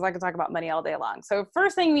long on this, because I can talk about money all day long. So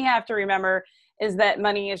first thing we have to remember is that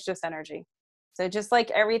money is just energy. So just like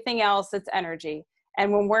everything else, it's energy.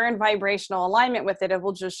 And when we're in vibrational alignment with it, it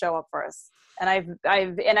will just show up for us. And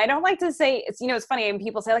I don't like to say, it's funny, and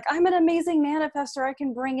people say like, I'm an amazing manifestor, I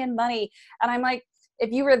can bring in money. And I'm like,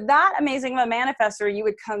 if you were that amazing of a manifestor, you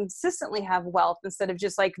would consistently have wealth instead of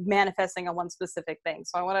just like manifesting on one specific thing.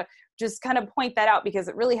 So I want to just kind of point that out, because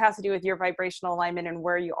it really has to do with your vibrational alignment and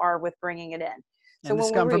where you are with bringing it in. So and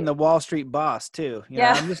this comes from the Wall Street boss too.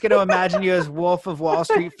 Yeah. I'm just going to imagine you as Wolf of Wall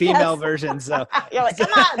Street female version. So you're like,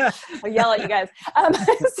 come on, I'll yell at you guys.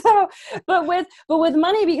 But with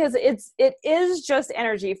money, because it is just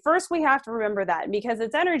energy. First, we have to remember that because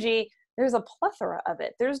it's energy, there's a plethora of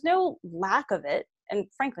it. There's no lack of it. And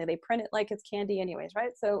frankly, they print it like it's candy anyways,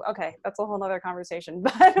 right? So, okay, that's a whole nother conversation.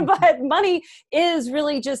 But money is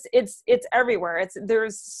really just, it's everywhere.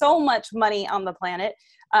 There's so much money on the planet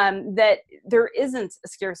that there isn't a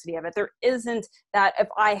scarcity of it. There isn't that if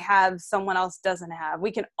I have, someone else doesn't have.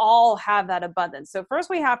 We can all have that abundance. So first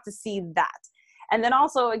we have to see that. And then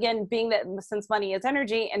also, again, being that since money is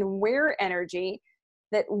energy and we're energy,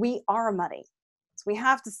 that we are money. So we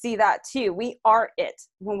have to see that too. We are it.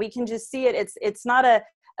 When we can just see it, it's not a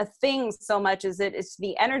thing so much as it's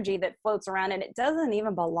the energy that floats around, and it doesn't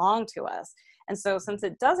even belong to us. And so since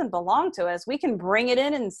it doesn't belong to us, we can bring it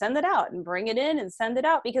in and send it out, and bring it in and send it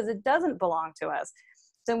out, because it doesn't belong to us.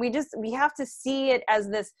 So we have to see it as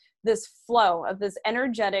this flow of this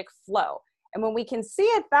energetic flow. And when we can see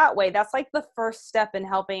it that way, that's like the first step in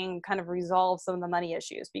helping kind of resolve some of the money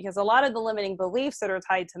issues, because a lot of the limiting beliefs that are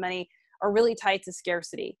tied to money are really tied to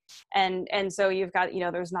scarcity. And so you've got,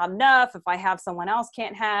 there's not enough, if I have, someone else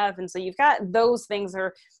can't have. And so you've got those things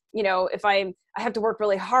are, if I have to work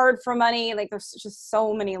really hard for money, like there's just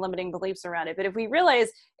so many limiting beliefs around it. But if we realize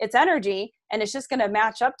it's energy and it's just going to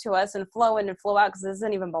match up to us and flow in and flow out because it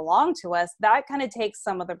doesn't even belong to us, that kind of takes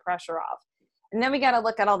some of the pressure off. And then we got to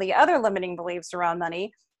look at all the other limiting beliefs around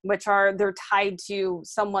money, which they're tied to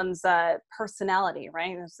someone's personality,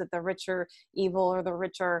 right? Is it the rich or evil, or the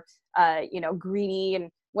rich or, greedy and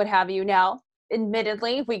what have you. Now,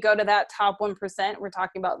 admittedly, if we go to that top 1%, we're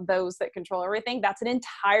talking about those that control everything. That's an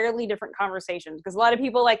entirely different conversation, because a lot of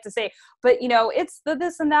people like to say, but it's the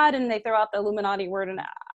this and that, and they throw out the Illuminati word, and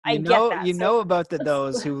I get that. You know about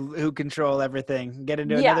those who control everything. Get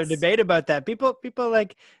into another Yes. debate about that. People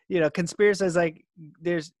like, conspiracies, like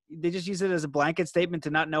they just use it as a blanket statement to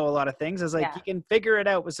not know a lot of things. It's like, you can figure it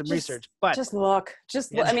out with some research, but just look,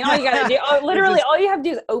 I mean, all you gotta do, literally all you have to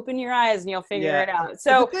do is open your eyes and you'll figure it out.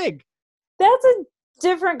 So that's a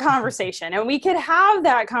different conversation, and we could have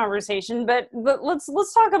that conversation, but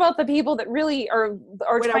let's talk about the people that really are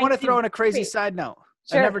Wait, I want to throw in a crazy side note.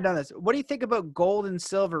 Sure. I've never done this. What do you think about gold and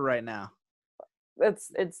silver right now?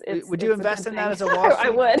 Would you invest in that as a Wall Street? I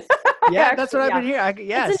would. Yeah, actually, that's what I've been hearing.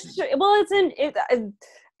 Yes.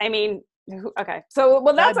 I mean, okay. So,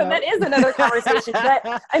 that is another conversation.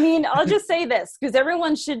 But I mean, I'll just say this, because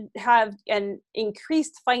everyone should have an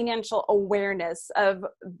increased financial awareness of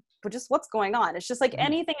just what's going on. It's just like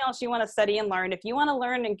anything else you want to study and learn. If you want to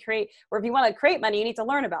learn and create, or if you want to create money, you need to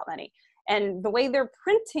learn about money. And the way they're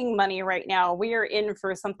printing money right now, we are in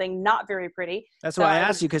for something not very pretty. That's why I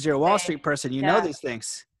asked you, because you're a Wall Street person. You know these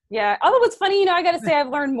things. Yeah. Although it's funny, I got to say I've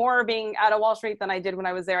learned more being out of Wall Street than I did when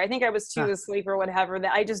I was there. I think I was too asleep or whatever,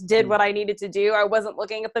 that I just did what I needed to do. I wasn't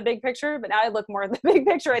looking at the big picture, but now I look more at the big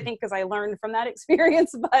picture, I think, because I learned from that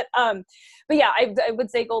experience. But yeah, I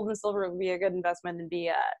would say gold and silver would be a good investment and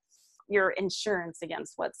be your insurance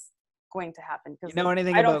against what's going to happen. Because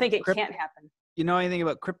I don't think it can't happen. You know anything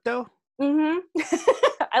about crypto? Mm-hmm.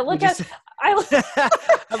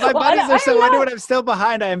 My buddies are so into it. I'm still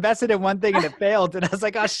behind. I invested in one thing and it failed, and I was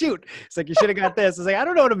like, "Oh shoot!" It's like, you should have got this. I was like, "I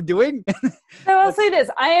don't know what I'm doing." So I'll say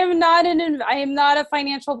this: I am not a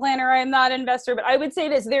financial planner. I am not an investor, but I would say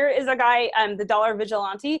this: there is a guy, the Dollar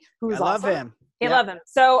Vigilante, who's awesome. I love him. I love him.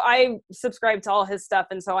 So I subscribe to all his stuff,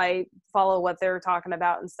 and so I follow what they're talking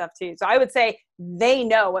about and stuff too. So I would say they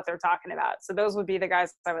know what they're talking about. So those would be the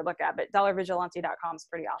guys I would look at. But dollarvigilante.com is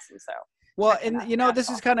pretty awesome. So. Well, and this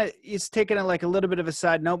is it's taken like a little bit of a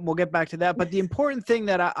side note. We'll get back to that. But the important thing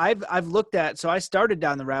that I've looked at, so I started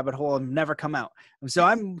down the rabbit hole and never come out. So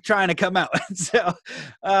I'm trying to come out. So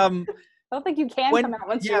I don't think you can come out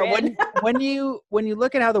once you're in. when you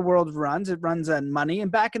look at how the world runs, it runs on money. And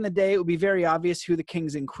back in the day, it would be very obvious who the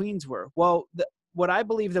kings and queens were. Well, what I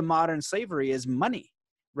believe the modern slavery is money,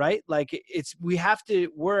 right? Like we have to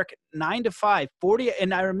work 9 to 5, 40.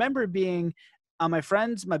 And I remember being on my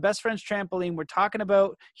best friend's trampoline. We're talking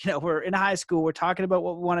about, we're in high school. We're talking about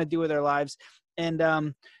what we want to do with our lives.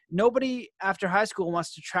 And nobody after high school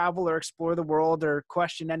wants to travel or explore the world or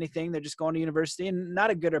question anything. They're just going to university, and not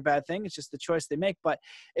a good or bad thing. It's just the choice they make. But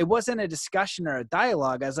it wasn't a discussion or a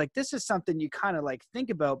dialogue. I was like, this is something you kind of like think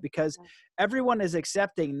about, because everyone is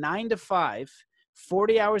accepting 9 to 5,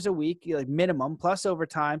 40 hours a week, like minimum, plus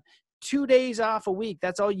overtime, 2 days off a week.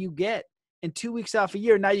 That's all you get. And 2 weeks off a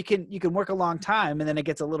year. Now you can work a long time, and then it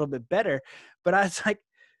gets a little bit better. But I was like,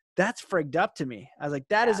 that's frigged up to me. I was like,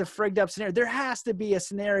 that is a frigged up scenario. There has to be a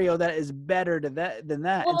scenario that is better than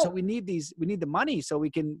that. Well, and so we need the money so we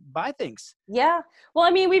can buy things. Yeah. Well,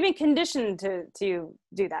 I mean, we've been conditioned to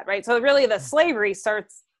do that, right? So really the slavery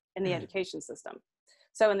starts in the education system.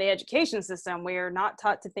 So in the education system, we are not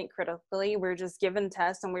taught to think critically. We're just given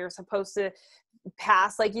tests, and we're supposed to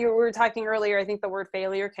pass. Like you were talking earlier, I think the word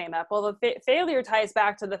failure came up. Well, the failure ties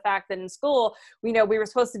back to the fact that in school, we were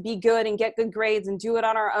supposed to be good and get good grades and do it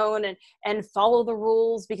on our own and follow the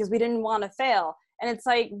rules because we didn't want to fail. And it's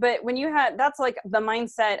like, but when that's like the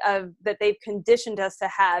mindset that they've conditioned us to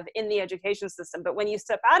have in the education system. But when you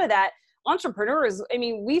step out of that, entrepreneurs, I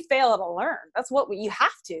mean, we fail to learn. That's what you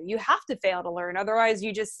have to fail to learn. Otherwise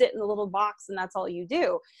you just sit in the little box and that's all you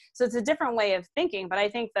do. So it's a different way of thinking. But I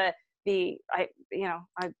think that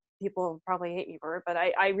people probably hate me for it, but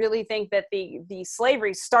I really think that the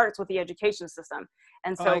slavery starts with the education system.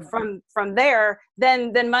 And so from there,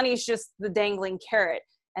 then money's just the dangling carrot.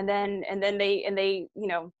 And then they,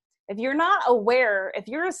 if you're not aware, if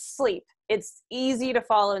you're asleep, it's easy to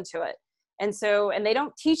fall into it. And they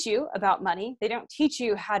don't teach you about money. They don't teach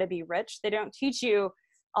you how to be rich. They don't teach you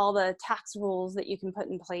all the tax rules that you can put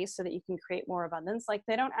in place so that you can create more abundance. Like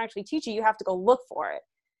they don't actually teach you. You have to go look for it.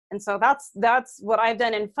 And so that's what I've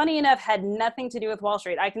done. And funny enough, had nothing to do with Wall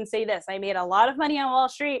Street. I can say this. I made a lot of money on Wall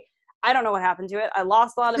Street. I don't know what happened to it. I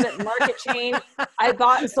lost a lot of it. Market change. I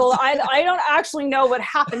bought and sold. I don't actually know what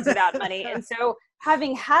happened to that money. And so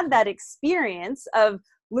having had that experience of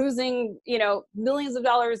losing, millions of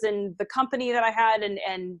dollars in the company that I had and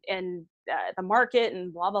the market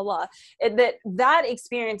and blah, blah, blah, that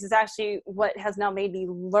experience is actually what has now made me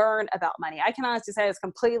learn about money. I can honestly say I was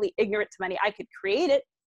completely ignorant to money. I could create it.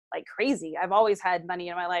 like crazy. I've always had money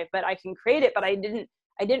in my life, but I can create it, but I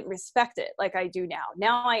didn't respect it like I do now.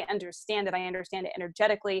 Now I understand it. I understand it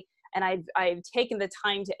energetically. And I've taken the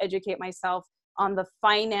time to educate myself on the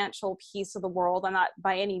financial piece of the world. I'm not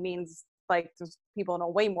by any means like those people know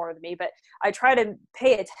way more than me, but I try to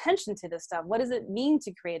pay attention to this stuff. What does it mean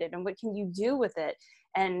to create it, and what can you do with it?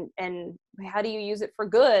 And how do you use it for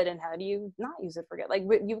good, and how do you not use it for good? Like,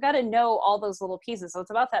 you've got to know all those little pieces. So it's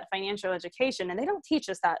about that financial education, and they don't teach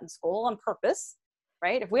us that in school on purpose,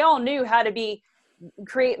 right? If we all knew how to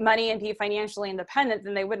create money and be financially independent,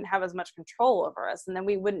 then they wouldn't have as much control over us, and then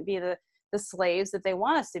we wouldn't be the slaves that they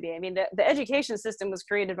want us to be. I mean, the education system was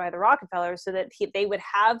created by the Rockefellers so that they would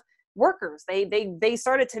have workers. They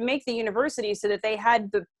started to make the university so that they had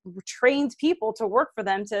the trained people to work for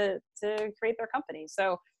them to create their companies.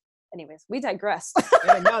 So anyways, we digress.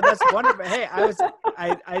 Yeah, no, that's wonderful. Hey,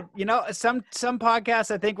 I you know, some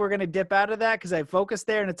podcasts, I think we're going to dip out of that because I focus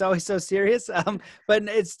there and it's always so serious. But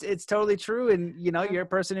it's totally true. And, you know, you're a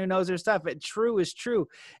person who knows their stuff. True is true.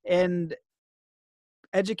 And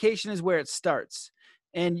education is where it starts.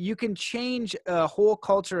 And you can change a whole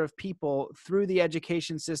culture of people through the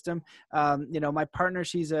education system. You know, my partner,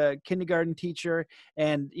 she's a kindergarten teacher,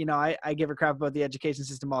 and, you know, I give her crap about the education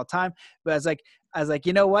system all the time. But I was like,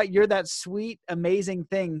 you know what? You're that sweet, amazing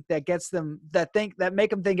thing that gets them that make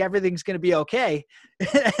them think everything's going to be okay,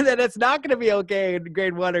 and that it's not going to be okay in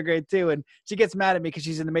grade 1 or grade 2. And she gets mad at me because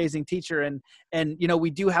she's an amazing teacher. And, you know, we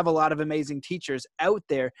do have a lot of amazing teachers out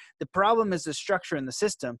there. The problem is the structure in the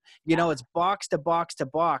system. You know, it's box to box to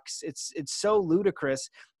box. It's so ludicrous.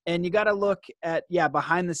 And you got to look at,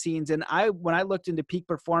 behind the scenes. And when I looked into peak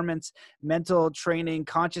performance, mental training,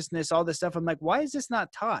 consciousness, all this stuff, I'm like, why is this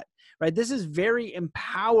not taught? Right? This is very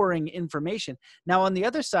empowering information. Now, on the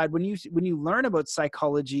other side, when you learn about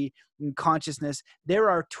psychology and consciousness, there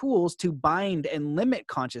are tools to bind and limit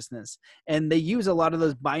consciousness. And they use a lot of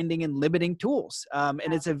those binding and limiting tools. And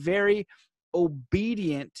it's a very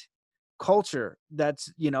obedient culture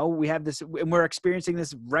that's, you know, we have this, and we're experiencing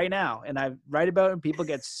this right now, and I write about it and people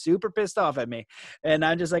get super pissed off at me, and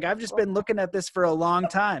I'm just like, I've just been looking at this for a long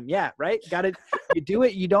time. Yeah, right. Got it. You do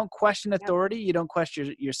it. You don't question authority. You don't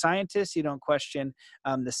question your scientists. You don't question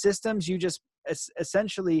the systems. You just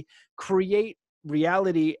essentially create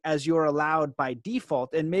reality as you're allowed by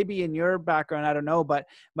default. And maybe in your background, I don't know, but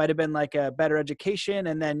might have been like a better education,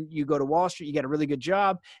 and then you go to Wall Street, you get a really good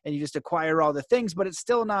job, and you just acquire all the things, but it's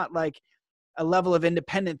still not like a level of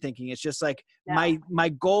independent thinking. It's just like, my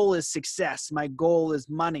goal is success. My goal is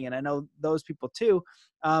money. And I know those people too.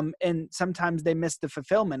 And sometimes they miss the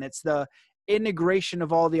fulfillment. It's the integration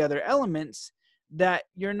of all the other elements that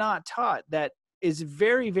you're not taught, that is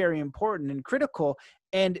very, very important and critical.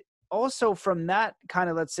 And also from that kind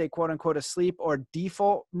of, let's say, quote unquote, asleep or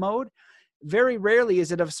default mode, very rarely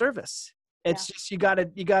is it of service. It's just, you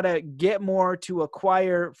gotta get more to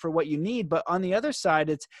acquire for what you need. But on the other side,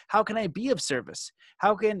 it's, how can I be of service?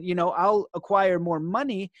 How can, you know, I'll acquire more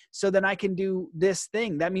money so then I can do this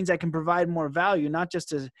thing. That means I can provide more value, not just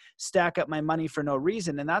to stack up my money for no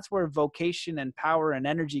reason. And that's where vocation and power and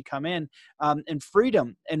energy come in, and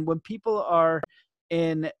freedom. And when people are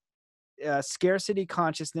in scarcity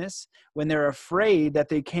consciousness, when they're afraid that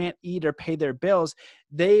they can't eat or pay their bills,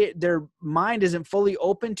 their mind isn't fully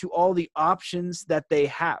open to all the options that they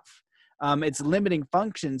have. It's limiting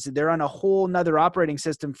functions. They're on a whole nother operating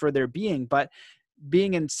system for their being. But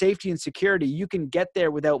being in safety and security, you can get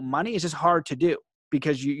there without money. It's just hard to do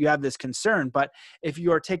because you have this concern. But if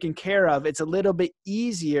you are taken care of, it's a little bit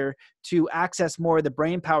easier to access more of the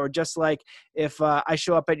brain power. Just like if I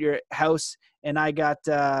show up at your house and I got,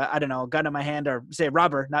 I don't know, a gun in my hand, or say a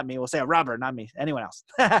robber, not me. We'll say a robber, not me, anyone else.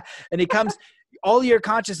 And he comes, all your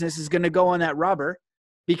consciousness is going to go on that robber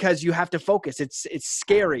because you have to focus. It's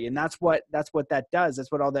scary. And that's what that does.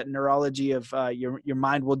 That's what all that neurology of your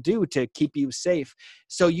mind will do to keep you safe.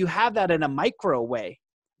 So you have that in a micro way,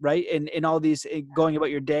 right? In all these, going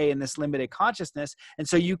about your day in this limited consciousness. And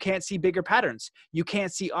so you can't see bigger patterns. You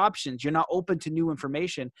can't see options. You're not open to new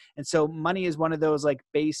information. And so money is one of those like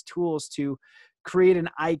base tools to create an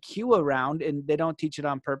IQ around, and they don't teach it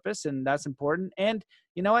on purpose. And that's important. And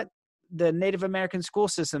you know what? The Native American school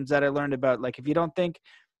systems that I learned about, like, if you don't think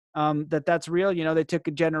that's real, you know, they took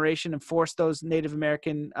a generation and forced those Native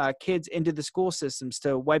American kids into the school systems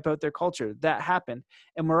to wipe out their culture. That happened.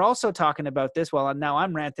 And we're also talking about this, well, now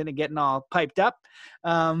I'm ranting and getting all piped up.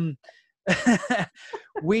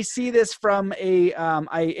 We see this from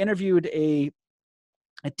I interviewed a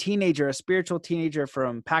a teenager, a spiritual teenager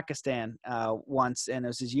from Pakistan once, and it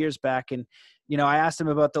was his years back. And, you know, I asked him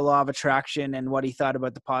about the law of attraction and what he thought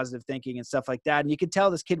about the positive thinking and stuff like that. And you could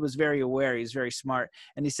tell this kid was very aware. He's very smart.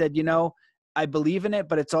 And he said, you know, I believe in it,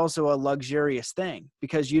 but it's also a luxurious thing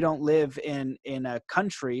because you don't live in a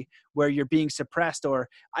country where you're being suppressed or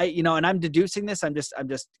you know, and I'm deducing this. I'm just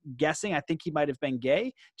guessing. I think he might've been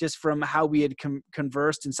gay just from how we had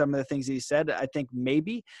conversed and some of the things he said. I think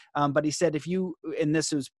maybe, but he said, if you, and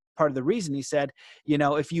this was part of the reason, he said, you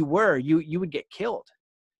know, if you were, you would get killed.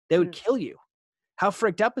 They would kill you. How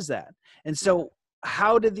freaked up is that? And so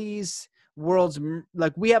how do these worlds,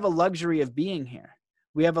 like, we have a luxury of being here.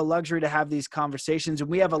 We have a luxury to have these conversations, and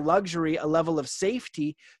we have a luxury, a level of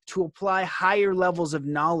safety to apply higher levels of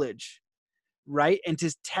knowledge, right? And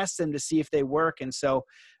to test them to see if they work. And so,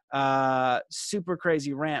 super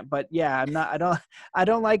crazy rant, but yeah, I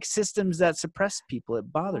don't like systems that suppress people.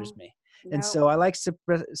 It bothers me. And so I like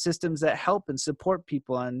systems that help and support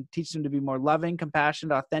people and teach them to be more loving,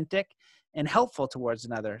 compassionate, authentic, and helpful towards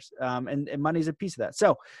others. And money's a piece of that.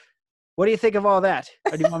 So, what do you think of all that?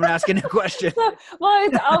 Or do you want me to ask a new question? Well,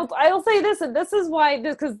 I'll say this, and this is why,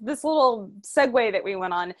 because this little segue that we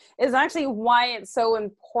went on is actually why it's so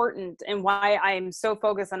important and why I'm so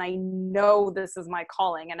focused. And I know this is my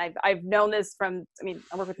calling. And I've known this from, I mean,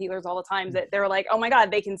 I work with healers all the time that they're like, oh my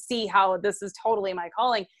God, they can see how this is totally my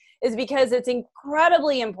calling, is because it's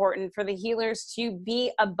incredibly important for the healers to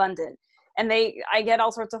be abundant. And I get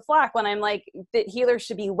all sorts of flack when I'm like, that healers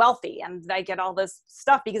should be wealthy. And I get all this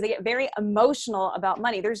stuff because they get very emotional about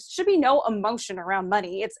money. There should be no emotion around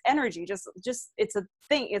money. It's energy. Just it's a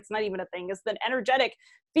thing. It's not even a thing. It's an energetic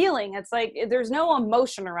feeling. It's like, there's no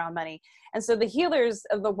emotion around money. And so the healers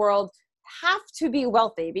of the world have to be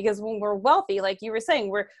wealthy, because when we're wealthy, like you were saying,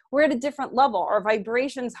 we're at a different level. Our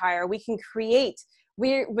vibration's higher. We can create.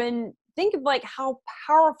 Think of like how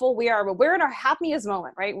powerful we are, but we're in our happiest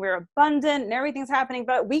moment, right? We're abundant and everything's happening,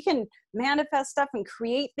 but we can manifest stuff and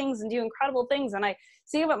create things and do incredible things. And I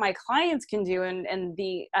see what my clients can do and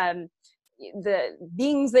the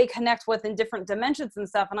beings they connect with in different dimensions and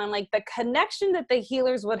stuff. And I'm like, the connection that the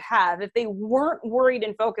healers would have if they weren't worried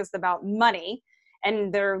and focused about money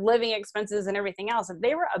and their living expenses and everything else, if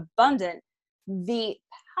they were abundant, the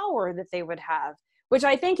power that they would have, which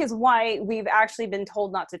I think is why we've actually been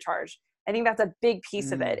told not to charge. I think that's a big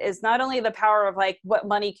piece of it, is not only the power of like what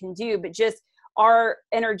money can do, but just our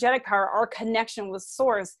energetic power, our connection with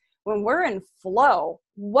source. When we're in flow,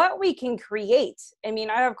 what we can create. I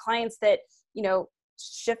mean, I have clients that, you know,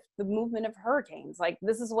 shift the movement of hurricanes. Like,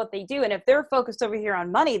 this is what they do. And if they're focused over here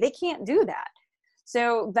on money, they can't do that.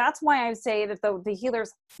 So that's why I say that the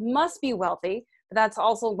healers must be wealthy. That's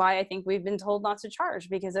also why I think we've been told not to charge,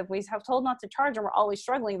 because if we have told not to charge and we're always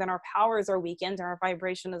struggling, then our powers are weakened and our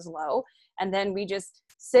vibration is low. And then we just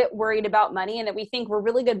sit worried about money, and that we think we're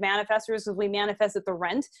really good manifestors because we manifest at the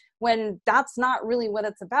rent, when that's not really what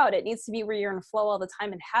it's about. It needs to be where you're in flow all the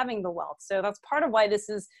time and having the wealth. So that's part of why this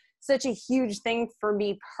is such a huge thing for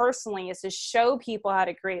me personally, is to show people how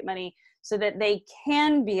to create money so that they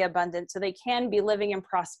can be abundant, so they can be living in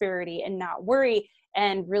prosperity and not worry,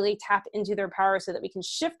 and really tap into their power so that we can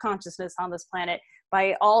shift consciousness on this planet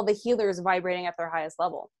by all the healers vibrating at their highest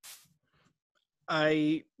level.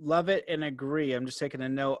 I love it and agree. I'm just taking a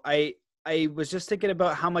note. I was just thinking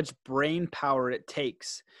about how much brain power it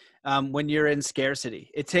takes when you're in scarcity.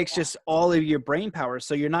 It takes just all of your brain power.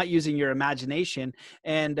 So you're not using your imagination.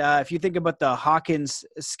 And if you think about the Hawkins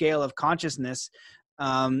scale of consciousness,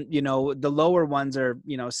 you know, the lower ones are,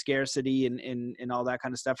 you know, scarcity and all that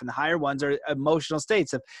kind of stuff. And the higher ones are emotional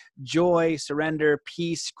states of joy, surrender,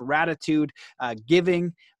 peace, gratitude,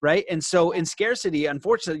 giving, right? And so in scarcity,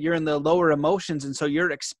 unfortunately, you're in the lower emotions. And so you're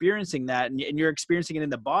experiencing that, and you're experiencing it in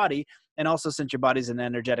the body. And also, since your body's an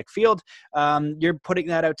energetic field, you're putting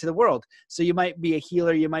that out to the world. So you might be a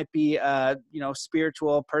healer, you might be a, you know,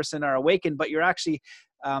 spiritual person or awakened, but you're actually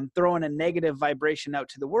throwing a negative vibration out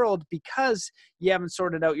to the world because you haven't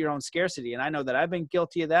sorted out your own scarcity. And I know that I've been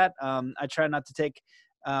guilty of that. I try not to take,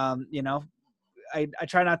 you know, I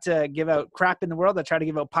try not to give out crap in the world. I try to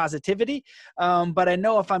give out positivity. But I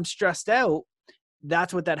know if I'm stressed out,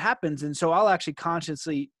 that's what that happens. And so I'll actually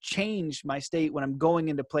consciously change my state when I'm going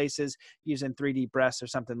into places using 3D breaths or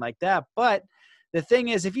something like that. But the thing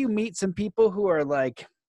is, if you meet some people who are like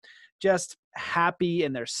just happy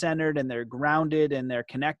and they're centered and they're grounded and they're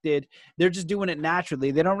connected, they're just doing it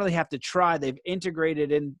naturally. They don't really have to try. They've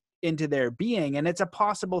integrated into their being, and it's a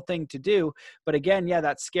possible thing to do. But again, yeah,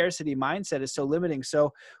 that scarcity mindset is so limiting.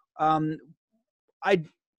 So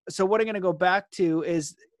so what I'm going to go back to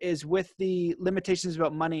is with the limitations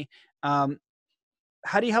about money.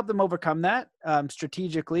 how do you help them overcome that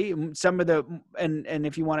strategically? Some of the, and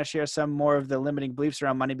if you want to share some more of the limiting beliefs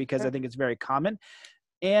around money, because I think it's very common.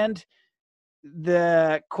 And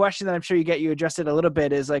the question that I'm sure you addressed it a little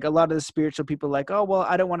bit is like a lot of the spiritual people like, oh, well,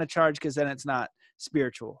 I don't want to charge because then it's not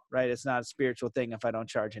spiritual, right? It's not a spiritual thing if I don't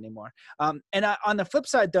charge anymore. On the flip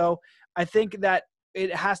side though, I think that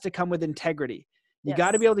it has to come with integrity. You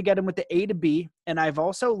got to be able to get them with the A to B. And I've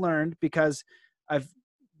also learned, because I've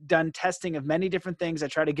done testing of many different things, I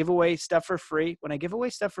try to give away stuff for free. When I give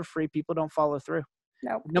away stuff for free, people don't follow through.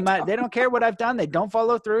 No matter, they don't care what I've done. They don't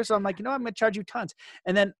follow through. So I'm like, I'm going to charge you tons.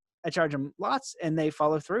 And then I charge them lots and they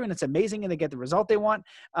follow through and it's amazing and they get the result they want.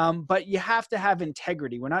 But you have to have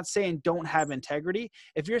integrity. We're not saying don't have integrity.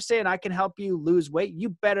 If you're saying I can help you lose weight, you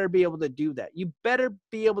better be able to do that. You better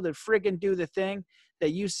be able to friggin' do the thing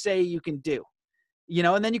that you say you can do,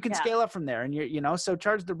 and then you can scale up from there and so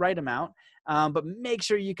charge the right amount. But make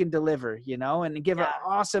sure you can deliver, and give an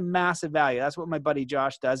awesome, massive value. That's what my buddy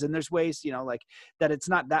Josh does. And there's ways, like that it's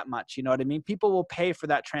not that much, you know what I mean? People will pay for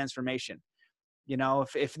that transformation.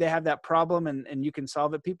 If they have that problem and you can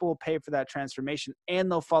solve it, people will pay for that transformation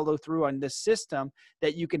and they'll follow through on this system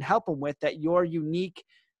that you can help them with, that your unique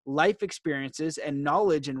life experiences and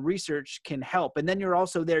knowledge and research can help. And then you're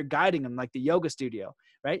also there guiding them, like the yoga studio,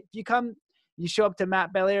 right? If you show up to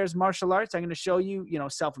Matt Belair's martial arts, I'm going to show you,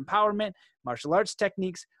 self-empowerment, martial arts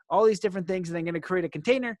techniques, all these different things. And I'm going to create a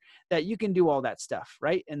container that you can do all that stuff.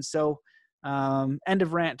 Right. And so, end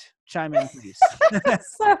of rant, chime in, please.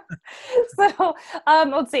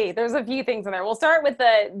 Let's see, there's a few things in there. We'll start with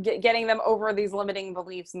the getting them over these limiting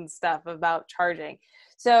beliefs and stuff about charging.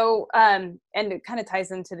 So, and it kind of ties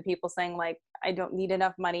into the people saying like, I don't need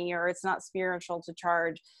enough money, or it's not spiritual to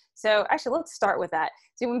charge. So actually, let's start with that.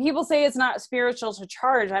 So when people say it's not spiritual to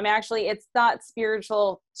charge, it's not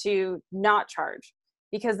spiritual to not charge,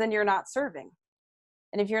 because then you're not serving.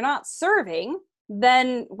 And if you're not serving,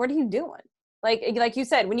 then what are you doing? Like you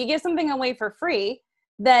said, when you give something away for free,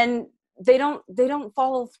 then they don't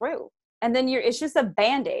follow through. And then it's just a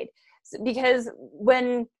Band-Aid. Because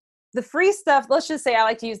when the free stuff, let's just say, I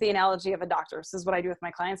like to use the analogy of a doctor. This is what I do with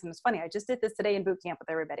my clients. And it's funny, I just did this today in boot camp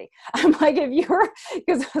with everybody. I'm like,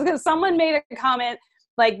 because someone made a comment,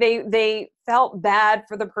 like they felt bad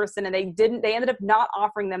for the person and they ended up not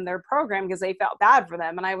offering them their program because they felt bad for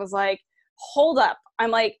them. And I was like, hold up.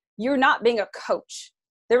 I'm like, you're not being a coach.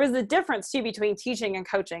 There is a difference too between teaching and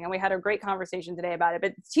coaching. And we had a great conversation today about it.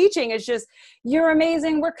 But teaching is just, you're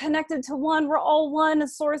amazing. We're connected to one. We're all one. The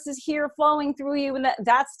source is here flowing through you. And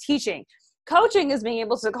that's teaching. Coaching is being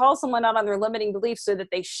able to call someone out on their limiting beliefs so that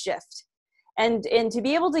they shift. And to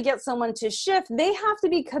be able to get someone to shift, they have to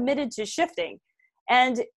be committed to shifting.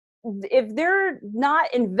 And if they're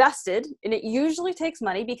not invested, and it usually takes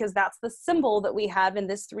money because that's the symbol that we have in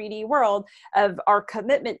this 3D world of our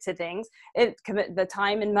commitment to things, the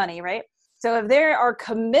time and money, right? So if they are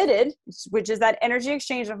committed, which is that energy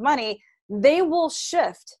exchange of money, they will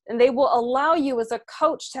shift and they will allow you as a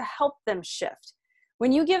coach to help them shift.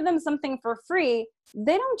 When you give them something for free,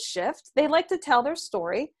 they don't shift. They like to tell their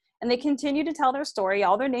story. And they continue to tell their story.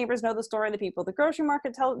 All their neighbors know the story. The people at the grocery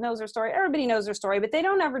market knows their story. Everybody knows their story, but they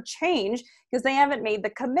don't ever change because they haven't made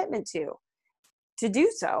the commitment to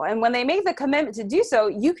do so. And when they make the commitment to do so,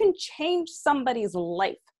 you can change somebody's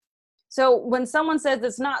life. So when someone says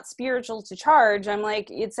it's not spiritual to charge, I'm like,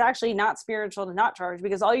 it's actually not spiritual to not charge,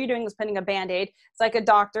 because all you're doing is putting a Band-Aid. It's like a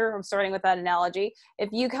doctor. I'm starting with that analogy. If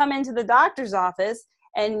you come into the doctor's office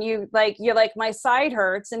and you're like, my side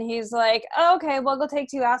hurts. And he's like, oh, okay, well, go take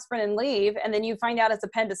 2 aspirin and leave. And then you find out it's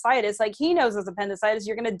appendicitis. Like, he knows it's appendicitis.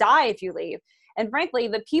 You're going to die if you leave. And frankly,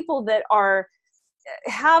 the people that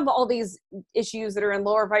have all these issues that are in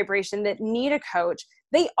lower vibration that need a coach,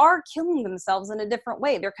 they are killing themselves in a different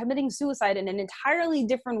way. They're committing suicide in an entirely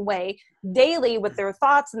different way daily with their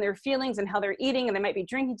thoughts and their feelings and how they're eating. And they might be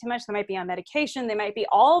drinking too much. They might be on medication. They might be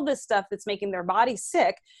all this stuff that's making their body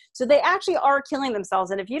sick. So they actually are killing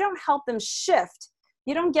themselves. And if you don't help them shift,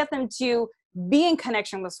 you don't get them to be in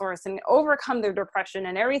connection with source and overcome their depression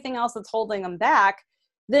and everything else that's holding them back,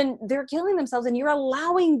 then they're killing themselves and you're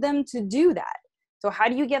allowing them to do that. So how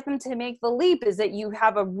do you get them to make the leap is that you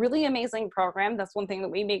have a really amazing program. That's one thing that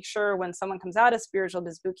we make sure when someone comes out of Spiritual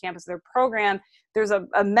Biz Boot Camp is their program. There's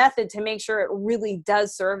a method to make sure it really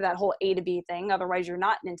does serve that whole A to B thing. Otherwise, you're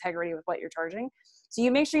not in integrity with what you're charging. So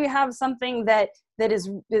you make sure you have something that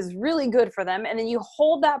is really good for them. And then you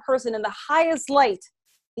hold that person in the highest light,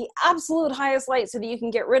 the absolute highest light, so that you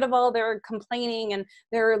can get rid of all their complaining and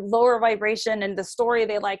their lower vibration and the story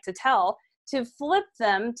they like to tell, to flip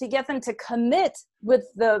them, to get them to commit with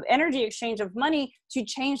the energy exchange of money to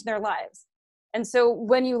change their lives. And so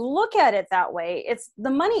when you look at it that way, it's the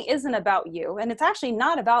money isn't about you, and it's actually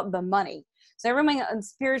not about the money. So everyone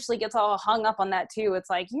spiritually gets all hung up on that too. It's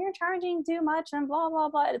like, you're charging too much and blah, blah,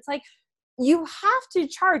 blah. It's like, you have to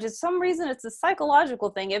charge. It's some reason, it's a psychological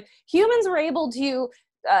thing. If humans were able to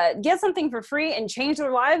get something for free and change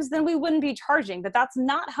their lives, then we wouldn't be charging. But that's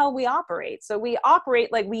not how we operate. So we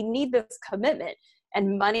operate like we need this commitment.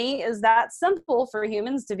 And money is that simple for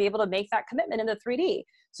humans to be able to make that commitment into 3D.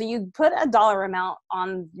 So you put a dollar amount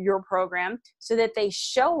on your program so that they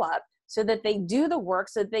show up, so that they do the work,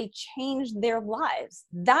 so that they change their lives.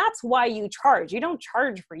 That's why you charge. You don't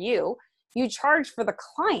charge for you. You charge for the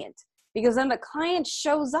client, because then the client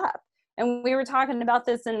shows up. And we were talking about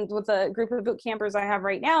this with a group of boot campers I have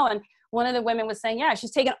right now. And one of the women was saying, yeah,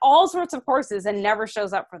 she's taken all sorts of courses and never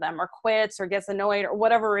shows up for them, or quits, or gets annoyed, or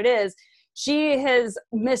whatever it is. She has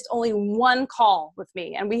missed only one call with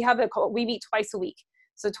me. And we meet twice a week.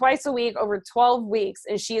 So twice a week over 12 weeks.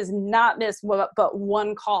 And she has not missed but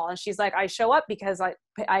one call. And she's like, I show up because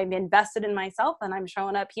I'm invested in myself, and I'm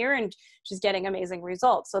showing up here, and she's getting amazing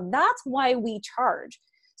results. So that's why we charge.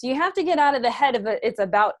 So you have to get out of the head of it. It's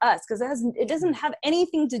about us, because it doesn't have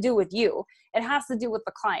anything to do with you. It has to do with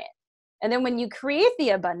the client. And then when you create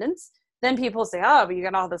the abundance, then people say, oh, but you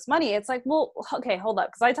got all this money. It's like, well, okay, hold up.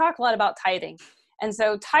 Because I talk a lot about tithing. And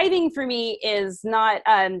so tithing for me is not,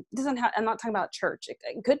 I'm not talking about church.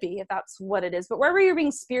 It could be if that's what it is. But wherever you're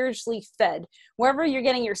being spiritually fed, wherever you're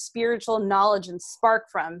getting your spiritual knowledge and spark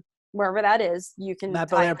from, wherever that is, you can. Matt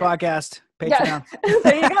Belair podcast, Patreon. Yeah.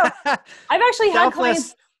 There you go. I've actually had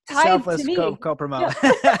clients tithe to me. Co-promote.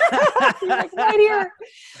 Yeah. You're like, right here.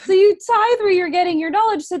 So you tithe where you're getting your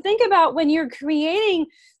knowledge. So think about when you're creating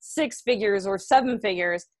 6 figures or 7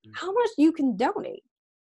 figures, how much you can donate.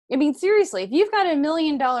 I mean, seriously, if you've got $1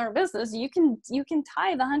 million business, you can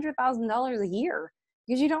tithe $100,000 a year,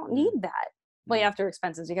 because you don't need that. Well, after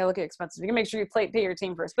expenses, you gotta look at expenses. You can make sure you pay your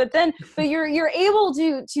team first, but you're able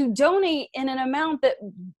to donate in an amount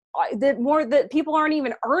that people aren't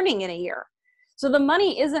even earning in a year. So the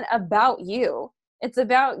money isn't about you. It's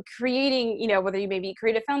about creating, whether you maybe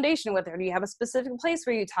create a foundation with it, or you have a specific place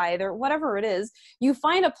where you tithe, or whatever it is, you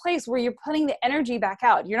find a place where you're putting the energy back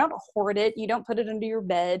out. You're not hoard it. You don't put it under your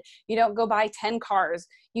bed. You don't go buy 10 cars.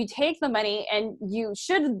 You take the money, and you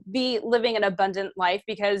should be living an abundant life,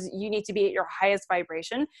 because you need to be at your highest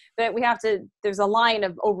vibration. But there's a line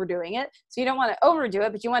of overdoing it. So you don't want to overdo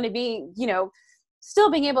it, but you want to be,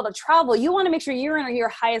 still being able to travel. You want to make sure you're in your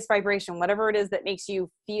highest vibration, whatever it is that makes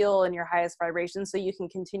you feel in your highest vibration, so you can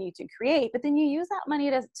continue to create. But then you use that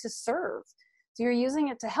money to serve. So you're using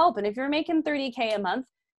it to help. And if you're making $30K a month,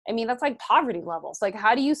 I mean, that's like poverty levels. Like,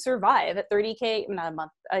 how do you survive at $30K, not a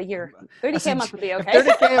month, a year? $30K a month would be okay.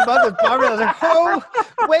 $30K a month with poverty. I was like, oh,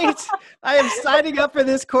 wait, I am signing up for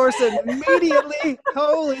this course immediately.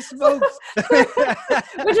 Holy smokes.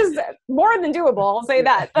 Which is more than doable, I'll say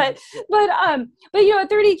that. But at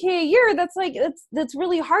 $30K a year, that's like, that's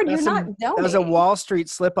really hard. You're not donating. That was a Wall Street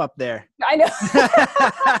slip up there. I know.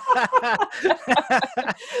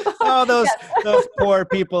 Oh, those poor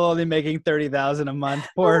people only making $30,000 a month.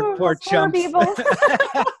 Poor chumps. People.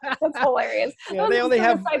 That's hilarious. Yeah, they only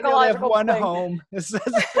have one home. House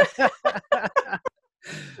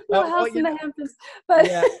in the Hamptons. But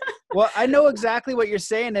yeah. Well, I know exactly what you're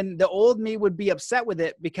saying, and the old me would be upset with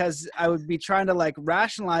it, because I would be trying to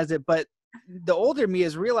rationalize it, but the older me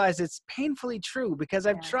has realized it's painfully true, because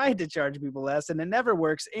I've tried to charge people less and it never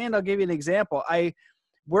works. And I'll give you an example. I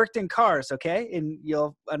worked in cars, okay? And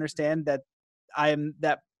you'll understand that I'm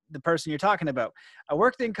the person you're talking about. I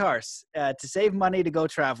worked in cars to save money to go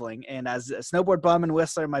traveling. And as a snowboard bum and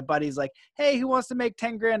whistler, my buddy's like, hey, who wants to make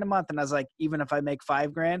 10 grand a month? And I was like, even if I make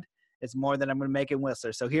 5 grand, it's more than I'm going to make in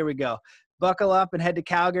Whistler. So here we go. Buckle up and head to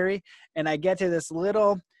Calgary. And I get to this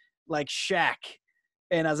little shack.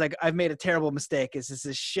 And I was like, I've made a terrible mistake. It's just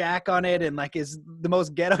a shack on it, and is the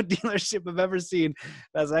most ghetto dealership I've ever seen.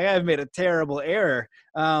 I was like, I've made a terrible error.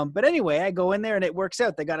 But anyway, I go in there and it works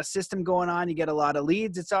out. They got a system going on. You get a lot of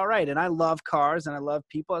leads. It's all right. And I love cars and I love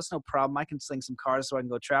people. It's no problem. I can sling some cars so I can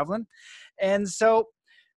go traveling. And so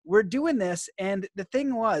we're doing this. And the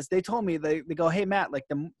thing was, they told me, they go, hey, Matt,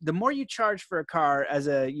 the more you charge for a car as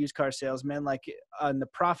a used car salesman, on the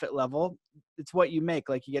profit level, it's what you make.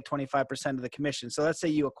 You get 25% of the commission. So let's say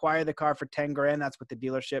you acquire the car for 10 grand. That's what the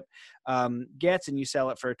dealership gets, and you sell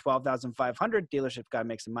it for 12,500. Dealership got to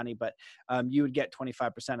make some money, but you would get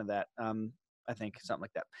 25% of that. I think something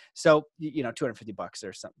like that. So, $250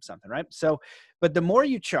 or something, right? So, but the more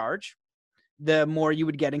you charge, the more you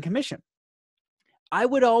would get in commission. I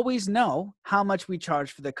would always know how much we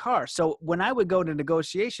charge for the car. So when I would go to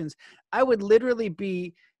negotiations, I would literally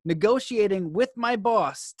be negotiating with my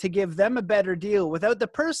boss to give them a better deal without the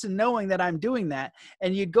person knowing that I'm doing that.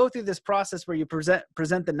 And you'd go through this process where you present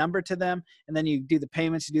the number to them, and then you do the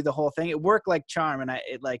payments, you do the whole thing. It worked like charm. And I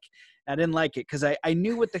didn't like it because I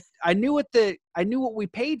knew what we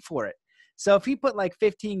paid for it. So if he put like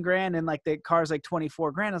 15 grand and like the car's like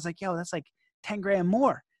 24 grand, I was like, yo, that's like 10 grand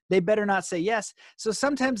more. They better not say yes. So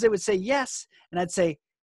sometimes they would say yes. And I'd say,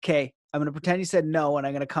 okay, I'm going to pretend you said no, and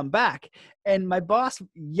I'm going to come back. And my boss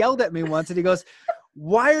yelled at me once, and he goes,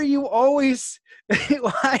 why are you always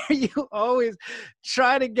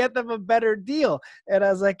trying to get them a better deal? And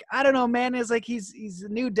I was like, I don't know, man. It's like, he's a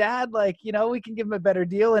new dad. Like, we can give him a better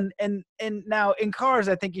deal. And now in cars,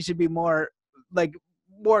 I think you should be more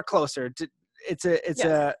closer to, it's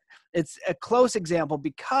a close example,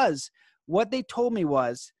 because what they told me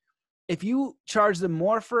was, if you charge them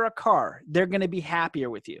more for a car, they're going to be happier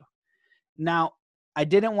with you. Now, I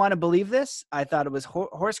didn't want to believe this. I thought it was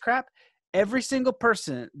horse crap. Every single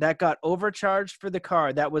person that got overcharged for the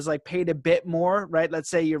car, that was like paid a bit more, right? Let's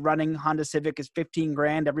say you're running Honda Civic is 15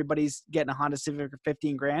 grand. Everybody's getting a Honda Civic for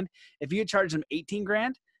 15 grand. If you charge them 18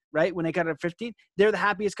 grand, right? When they got it at 15, they're the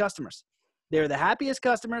happiest customers. They're the happiest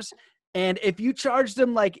customers. And if you charge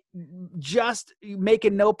them like just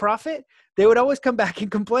making no profit, they would always come back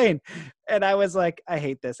and complain. And I was like, I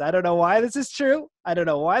hate this. I don't know why this is true.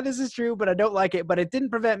 But I don't like it. But it didn't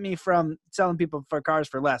prevent me from selling people for cars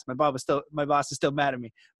for less. My boss is still mad at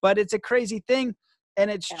me. But it's a crazy thing.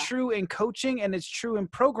 And it's true in coaching, and it's true in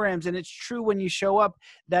programs, and it's true when you show up,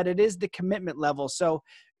 that it is the commitment level. So,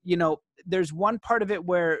 there's one part of it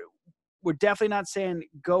where we're definitely not saying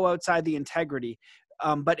go outside the integrity.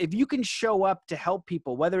 But if you can show up to help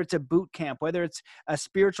people, whether it's a boot camp, whether it's a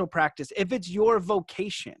spiritual practice, if it's your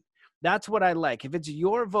vocation, that's what I like. If it's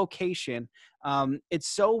your vocation, it's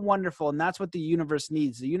so wonderful. And that's what the universe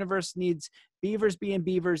needs. The universe needs beavers being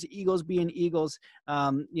beavers, eagles being eagles.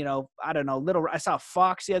 I don't know, I saw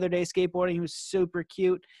Fox the other day skateboarding. He was super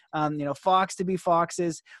cute. Fox to be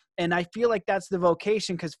foxes. And I feel like that's the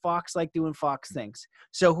vocation, because Fox like doing Fox things.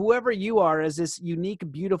 So whoever you are as this unique,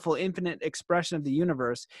 beautiful, infinite expression of the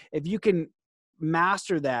universe, if you can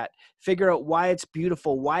master that, figure out why it's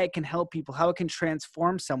beautiful, why it can help people, how it can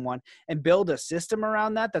transform someone, and build a system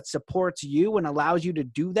around that supports you and allows you to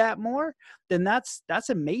do that more, then that's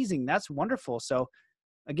amazing. That's wonderful. So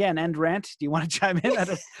again, end rant. Do you want to chime in? I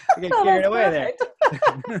get carried away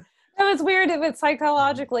there. No, it's weird if it's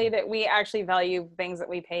psychologically that we actually value things that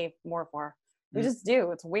we pay more for. We just do.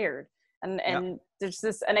 It's weird. And there's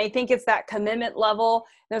this, and I think it's that commitment level.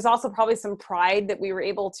 There's also probably some pride that we were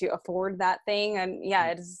able to afford that thing. And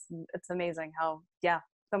it's amazing how, the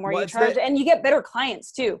more you charge, and you get better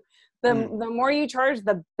clients too. The more you charge,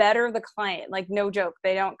 the better the client. Like, no joke,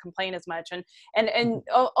 they don't complain as much. And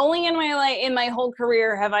only in my whole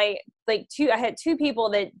career have I had two people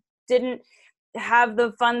that didn't have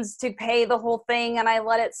the funds to pay the whole thing, and I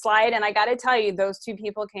let it slide. And I got to tell you, those two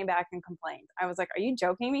people came back and complained. I was like, are you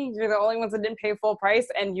joking me? You're the only ones that didn't pay full price,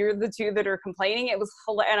 and you're the two that are complaining. It was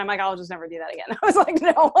hilarious. And I'm like, I'll just never do that again. I was like,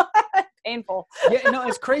 no. Painful. Yeah, no,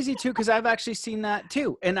 it's crazy too, because I've actually seen that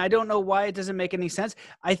too, and I don't know why it doesn't make any sense.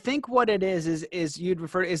 I think what it is you'd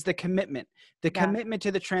refer is the commitment to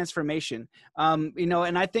the transformation.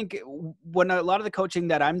 And I think when a lot of the coaching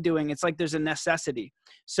that I'm doing, it's like there's a necessity.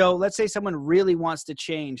 So let's say someone really wants to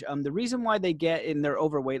change. The reason why they get in, they're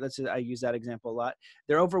overweight. I use that example a lot.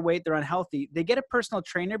 They're overweight, they're unhealthy. They get a personal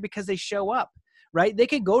trainer because they show up. Right? They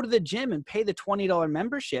could go to the gym and pay the $20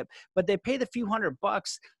 membership, but they pay the few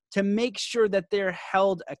 $100 to make sure that they're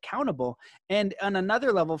held accountable. And on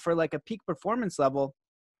another level, for like a peak performance level,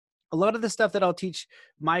 a lot of the stuff that I'll teach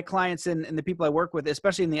my clients and the people I work with,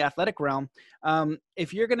 especially in the athletic realm,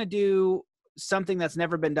 if you're going to do something that's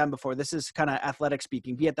never been done before, this is kind of athletic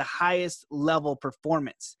speaking, be at the highest level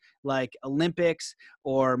performance, like Olympics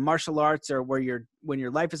or martial arts, or when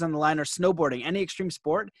your life is on the line, or snowboarding, any extreme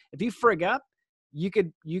sport, if you frig up, you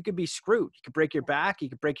could be screwed. You could break your back, you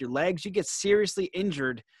could break your legs, you get seriously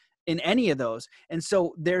injured in any of those. And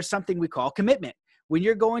so there's something we call commitment. When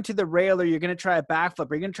you're going to the rail, or you're going to try a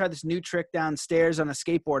backflip, or you're going to try this new trick downstairs on a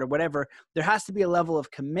skateboard or whatever, there has to be a level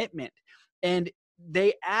of commitment. And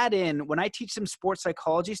they add in, when I teach them sports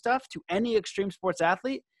psychology stuff to any extreme sports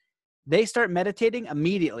athlete, they start meditating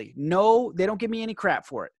immediately. No, they don't give me any crap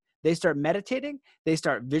for it. They start meditating, they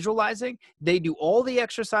start visualizing, they do all the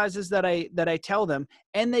exercises that I tell them,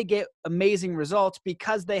 and they get amazing results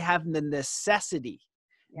because they have the necessity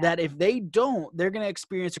that if they don't, they're going to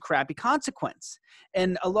experience a crappy consequence.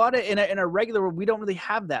 And a lot of, in a regular world, we don't really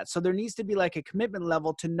have that. So there needs to be like a commitment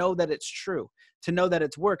level to know that it's true, to know that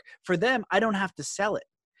it's work. For them, I don't have to sell it.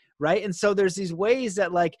 right? And so there's these ways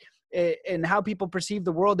that like, and how people perceive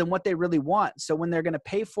the world and what they really want. So when they're going to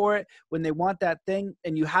pay for it, when they want that thing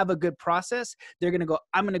and you have a good process, they're going to go,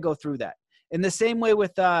 I'm going to go through that. In the same way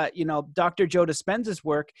with, Dr. Joe Dispenza's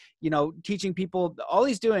work, teaching people, all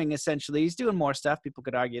he's doing essentially, he's doing more stuff. People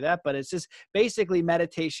could argue that, but it's just basically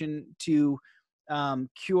meditation to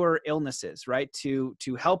cure illnesses, right? To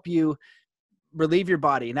help you relieve your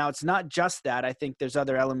body. Now, it's not just that. I think there's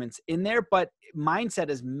other elements in there, but mindset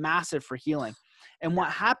is massive for healing. And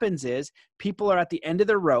what happens is people are at the end of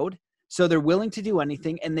the road, so they're willing to do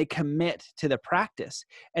anything and they commit to the practice.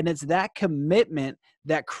 And it's that commitment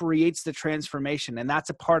that creates the transformation. And that's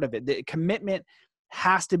a part of it. The commitment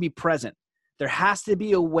has to be present. There has to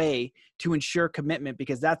be a way to ensure commitment,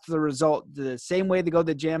 because that's the result. The same way they go to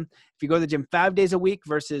the gym. If you go to the gym 5 days a week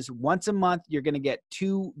versus once a month, you're going to get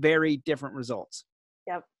two very different results.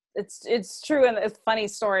 Yep. It's true. And it's a funny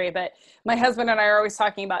story, but my husband and I are always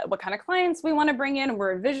talking about what kind of clients we want to bring in, and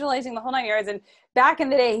we're visualizing the whole 9 yards. And back in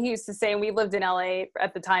the day, he used to say, and we lived in LA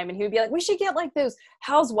at the time, and he would be like, we should get like those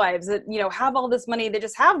housewives that, have all this money. They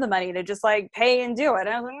just have the money to just like pay and do it. And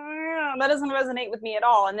I was like, that doesn't resonate with me at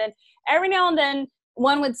all. And then every now and then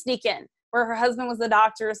one would sneak in where her husband was the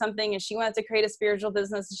doctor or something, and she wanted to create a spiritual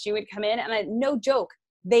business, and she would come in, and no joke,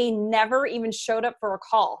 they never even showed up for a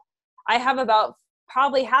call. I have about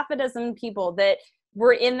probably half a dozen people that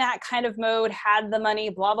were in that kind of mode, had the money,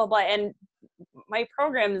 blah, blah, blah. And my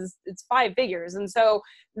program it's 5 figures. And so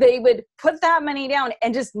they would put that money down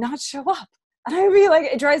and just not show up. And I would be like,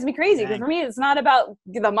 it drives me crazy, because for me, it's not about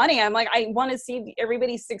the money. I'm like, I want to see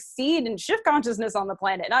everybody succeed and shift consciousness on the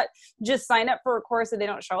planet, not just sign up for a course that they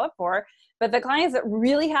don't show up for. But the clients that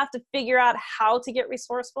really have to figure out how to get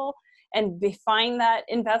resourceful and define that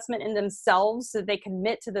investment in themselves so they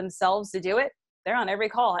commit to themselves to do it, they're on every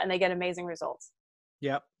call and they get amazing results.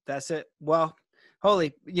 Yep, that's it. Well,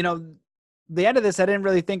 holy, the end of this, I didn't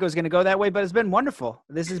really think it was going to go that way, but it's been wonderful.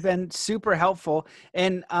 This has been super helpful.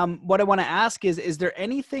 And what I want to ask is there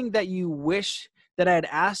anything that you wish that I had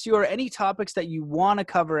asked you, or any topics that you want to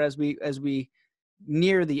cover as we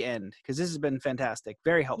near the end? Because this has been fantastic,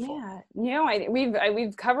 very helpful. Yeah,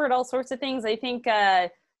 we've covered all sorts of things. I think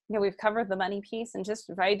we've covered the money piece, and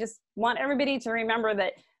I just want everybody to remember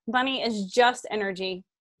that money is just energy,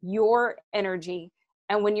 your energy.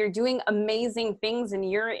 And when you're doing amazing things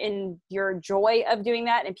and you're in your joy of doing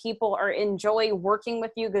that, and people are enjoy working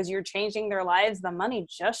with you because you're changing their lives, the money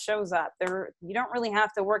just shows up. You don't really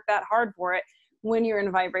have to work that hard for it when you're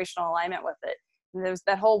in vibrational alignment with it. And there's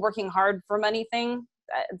that whole working hard for money thing.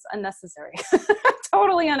 It's unnecessary.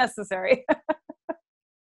 Totally unnecessary.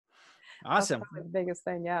 Awesome. That's probably the biggest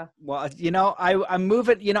thing. Yeah. Well, I'm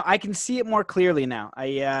moving, I can see it more clearly now.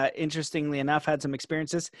 I, interestingly enough, had some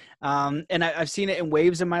experiences, and I've seen it in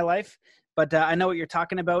waves in my life, but I know what you're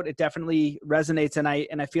talking about. It definitely resonates. And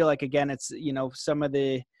I feel like, again, it's, some of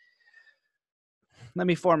the, let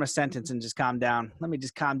me form a sentence and just calm down. Let me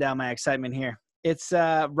just calm down my excitement here. It's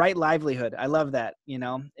right livelihood. I love that,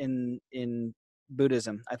 in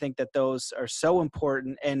Buddhism. I think that those are so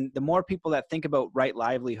important. And the more people that think about right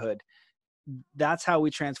livelihood, that's how we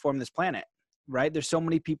transform this planet, right? There's so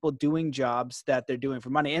many people doing jobs that they're doing for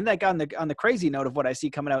money. And like on the crazy note of what I see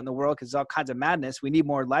coming out in the world, because all kinds of madness, we need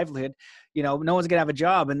more livelihood. No one's gonna have a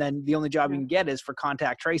job, and then the only job you can get is for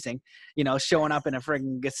contact tracing, showing up in a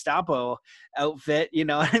friggin' Gestapo outfit,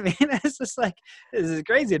 what I mean? It's just like, this is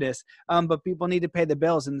craziness. But people need to pay the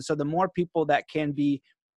bills. And so the more people that can be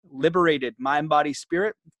liberated, mind, body,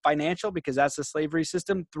 spirit, financial, because that's the slavery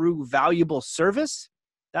system, through valuable service,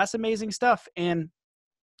 that's amazing stuff. And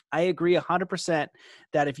I agree 100%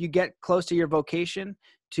 that if you get close to your vocation,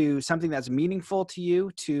 to something that's meaningful to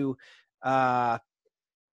you, to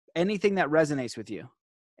anything that resonates with you,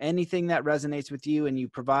 and you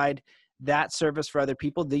provide that service for other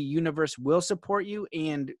people, the universe will support you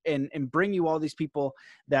and bring you all these people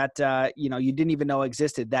that, you didn't even know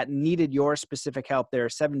existed, that needed your specific help. There are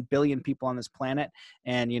 7 billion people on this planet.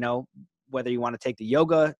 And, whether you want to take the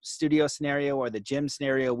yoga studio scenario or the gym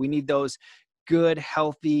scenario, we need those good,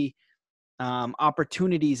 healthy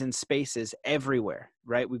opportunities and spaces everywhere,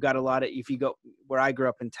 right? We've got a lot of, if you go where I grew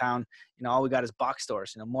up in town, all we got is box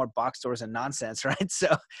stores, more box stores and nonsense, right?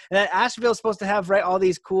 So and Asheville is supposed to have, right, all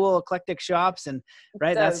these cool eclectic shops, and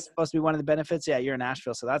right, that's supposed to be one of the benefits. Yeah, you're in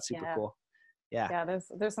Asheville, so that's super cool. Yeah,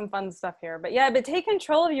 there's some fun stuff here, but take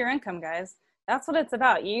control of your income, guys. That's what it's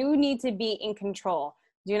about. You need to be in control.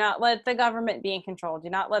 Do not let the government be in control.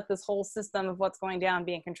 Do not let this whole system of what's going down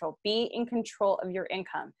be in control. Be in control of your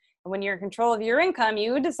income. And when you're in control of your income,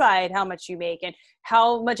 you decide how much you make, and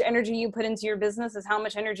how much energy you put into your business is how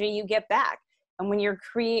much energy you get back. And when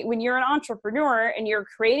you're an entrepreneur and you're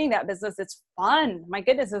creating that business, it's fun. My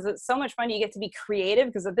goodness, it's so much fun. You get to be creative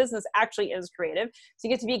because the business actually is creative. So you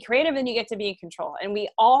get to be creative and you get to be in control. And we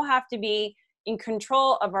all have to be in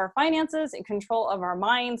control of our finances, in control of our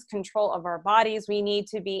minds, control of our bodies. We need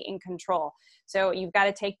to be in control. So you've got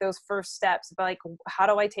to take those first steps. But like, how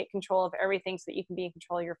do I take control of everything so that you can be in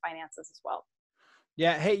control of your finances as well?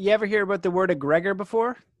 Yeah. Hey, you ever hear about the word egregor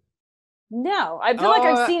before? No, I feel like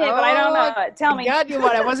I've seen it, but I don't know it. Tell me. I got you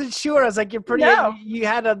one. I wasn't sure. I was like, you're pretty, No. you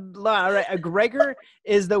had a lot. All right. Egregor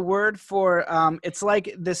is the word for, it's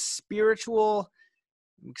like the spiritual,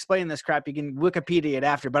 explain this crap. You can Wikipedia it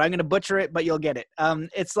after, but I'm going to butcher it, but you'll get it.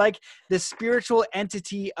 It's like the spiritual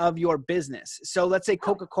entity of your business. So let's say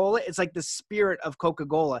Coca-Cola, it's like the spirit of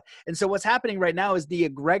Coca-Cola. And so what's happening right now is the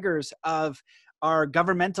egregors of our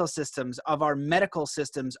governmental systems, of our medical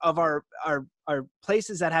systems, of our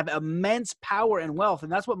places that have immense power and wealth.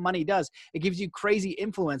 And that's what money does. It gives you crazy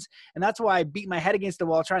influence. And that's why I beat my head against the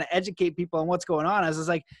wall trying to educate people on what's going on. I was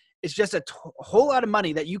like, it's just a whole lot of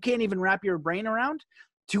money that you can't even wrap your brain around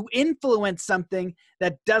to influence something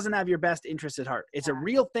that doesn't have your best interest at heart. It's a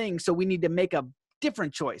real thing. So we need to make a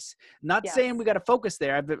different choice. Not saying we got to focus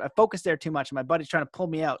there. I focused there too much. My buddy's trying to pull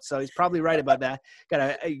me out. So he's probably right about that. Got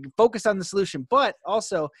to focus on the solution. But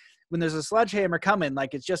also when there's a sledgehammer coming,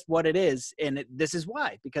 like it's just what it is. And this is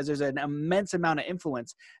why, because there's an immense amount of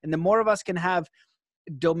influence. And the more of us can have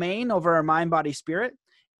domain over our mind, body, spirit,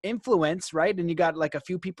 influence, right? And you got like a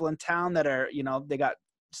few people in town that are, they got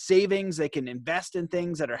savings, they can invest in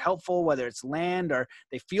things that are helpful, whether it's land or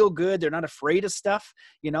they feel good, they're not afraid of stuff.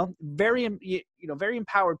 Very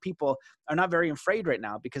empowered people are not very afraid right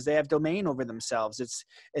now because they have domain over themselves.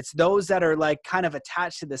 It's those that are like kind of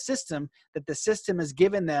attached to the system, that the system has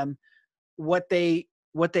given them what they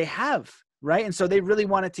have, right? And so they really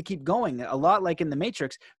want it to keep going, a lot like in the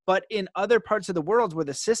Matrix. But in other parts of the world where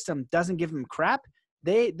the system doesn't give them crap,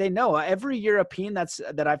 they know. Every European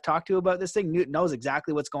that I've talked to about this thing knows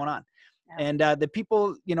exactly what's going on. Yeah. And the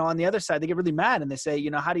people, on the other side, they get really mad and they say,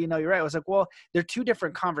 how do you know you're right? I was like, well, they're two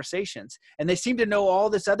different conversations. And they seem to know all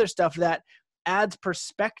this other stuff that adds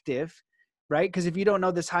perspective, right? Because if you don't know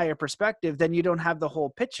this higher perspective, then you don't have the whole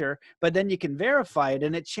picture, but then you can verify it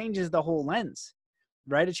and it changes the whole lens.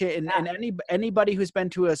 Right. And anybody who's been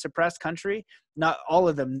to a suppressed country, not all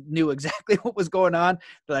of them knew exactly what was going on.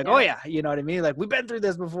 They're like, oh yeah, you know what I mean? Like, we've been through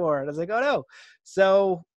this before. And I was like, oh no.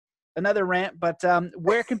 So another rant, but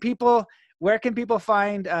where can people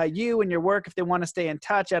find you and your work if they want to stay in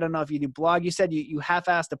touch? I don't know if you do blog. You said you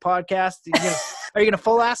half-assed a podcast. Are you going to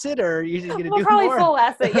full-ass it, or are you just going to do probably more?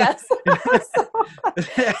 Full-ass it, yes.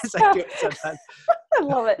 I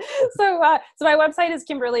love it. So my website is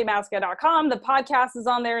KimberlyMaska.com. The podcast is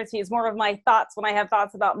on there. It's more of my thoughts when I have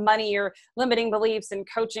thoughts about money or limiting beliefs and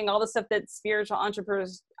coaching, all the stuff that spiritual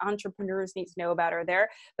entrepreneurs need to know about are there.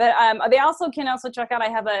 But they can also check out, I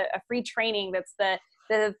have a free training that's the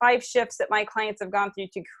 5 shifts that my clients have gone through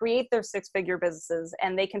to create their 6-figure businesses.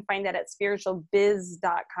 And they can find that at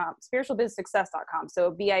spiritualbizsuccess.com, spiritualbizsuccess.com.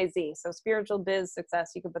 So BIZ. So spiritual biz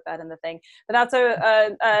success. You can put that in the thing, but that's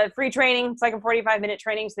a free training. It's like a 45-minute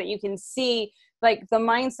training so that you can see like the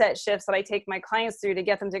mindset shifts that I take my clients through to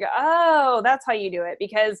get them to go, oh, that's how you do it.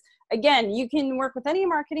 Because again, you can work with any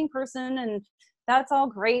marketing person and that's all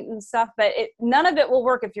great and stuff, but none of it will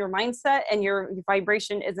work if your mindset and your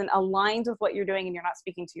vibration isn't aligned with what you're doing and you're not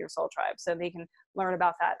speaking to your soul tribe. So they can learn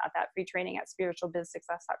about that at that free training at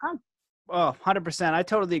spiritualbizsuccess.com. Oh, 100%. I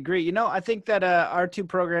totally agree. I think that our 2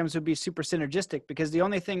 programs would be super synergistic because the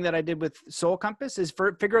only thing that I did with Soul Compass is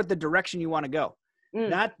figure out the direction you want to go.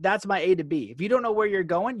 That's my A to B. If you don't know where you're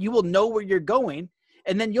going, you will know where you're going.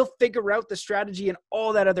 And then you'll figure out the strategy and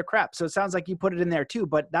all that other crap. So it sounds like you put it in there too,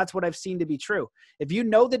 but that's what I've seen to be true. If you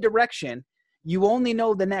know the direction, you only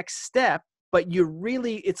know the next step, but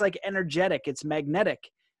it's like energetic, it's magnetic,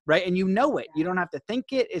 right? And you know it, you don't have to think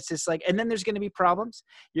it. It's just like, and then there's going to be problems.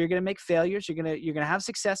 You're going to make failures. You're going to have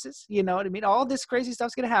successes. You know what I mean? All this crazy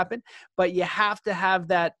stuff's going to happen, but you have to have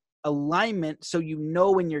that alignment. So you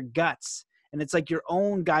know in your guts, and it's like your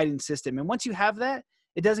own guiding system. And once you have that,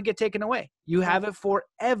 it doesn't get taken away. You have it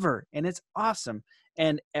forever and it's awesome.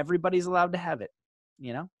 And everybody's allowed to have it,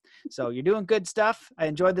 So you're doing good stuff. I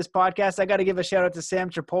enjoyed this podcast. I got to give a shout out to Sam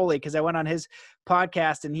Tripoli because I went on his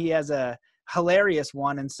podcast and he has a hilarious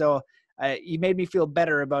one. And so you made me feel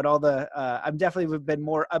better about all the, I've definitely been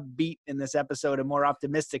more upbeat in this episode and more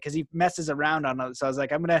optimistic because he messes around on it. So I was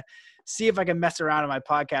like, I'm going to see if I can mess around on my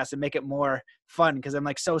podcast and make it more fun because I'm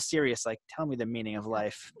like so serious. Like, tell me the meaning of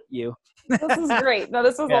life, you. This is great. No,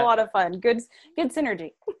 this was a lot of fun. Good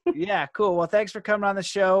synergy. Yeah, cool. Well, thanks for coming on the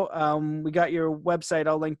show. We got your website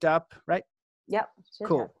all linked up, right? Yep.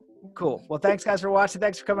 Cool. Well, thanks guys for watching.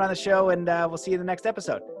 Thanks for coming on the show, and we'll see you in the next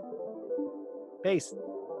episode. Peace.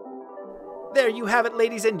 There you have it,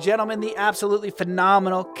 ladies and gentlemen, the absolutely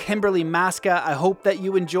phenomenal Kimberly Maska. I hope that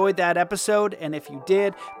you enjoyed that episode, and if you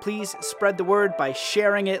did, please spread the word by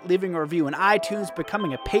sharing it, leaving a review in iTunes,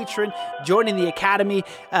 becoming a patron, joining the Academy.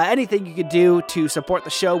 Anything you could do to support the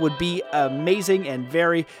show would be amazing and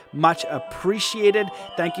very much appreciated.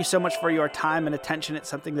 Thank you so much for your time and attention. It's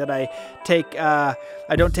something that I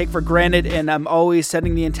don't take for granted, and I'm always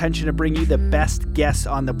setting the intention to bring you the best guests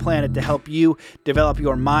on the planet to help you develop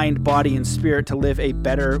your mind, body, and spirit to live a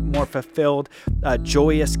better, more fulfilled,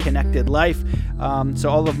 joyous, connected life. So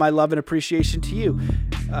all of my love and appreciation to you.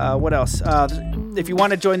 What else? If you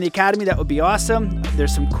want to join the Academy, that would be awesome.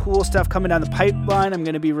 There's some cool stuff coming down the pipeline. I'm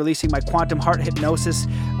going to be releasing my Quantum Heart Hypnosis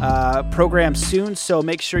program soon, so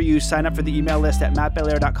make sure you sign up for the email list at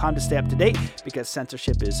mattbelair.com to stay up to date, because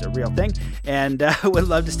censorship is a real thing, and would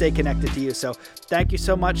love to stay connected to you. So thank you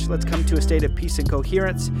so much. Let's come to a state of peace and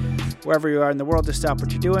coherence wherever you are in the world. Just stop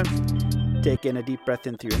what you're doing. Take in a deep breath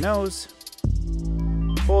in through your nose.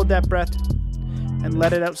 Hold that breath and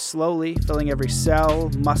let it out slowly, filling every cell,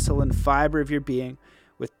 muscle, and fiber of your being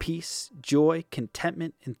with peace, joy,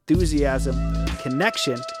 contentment, enthusiasm,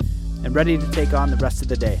 connection, and ready to take on the rest of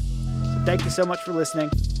the day. So thank you so much for listening,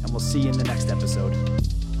 and we'll see you in the next episode.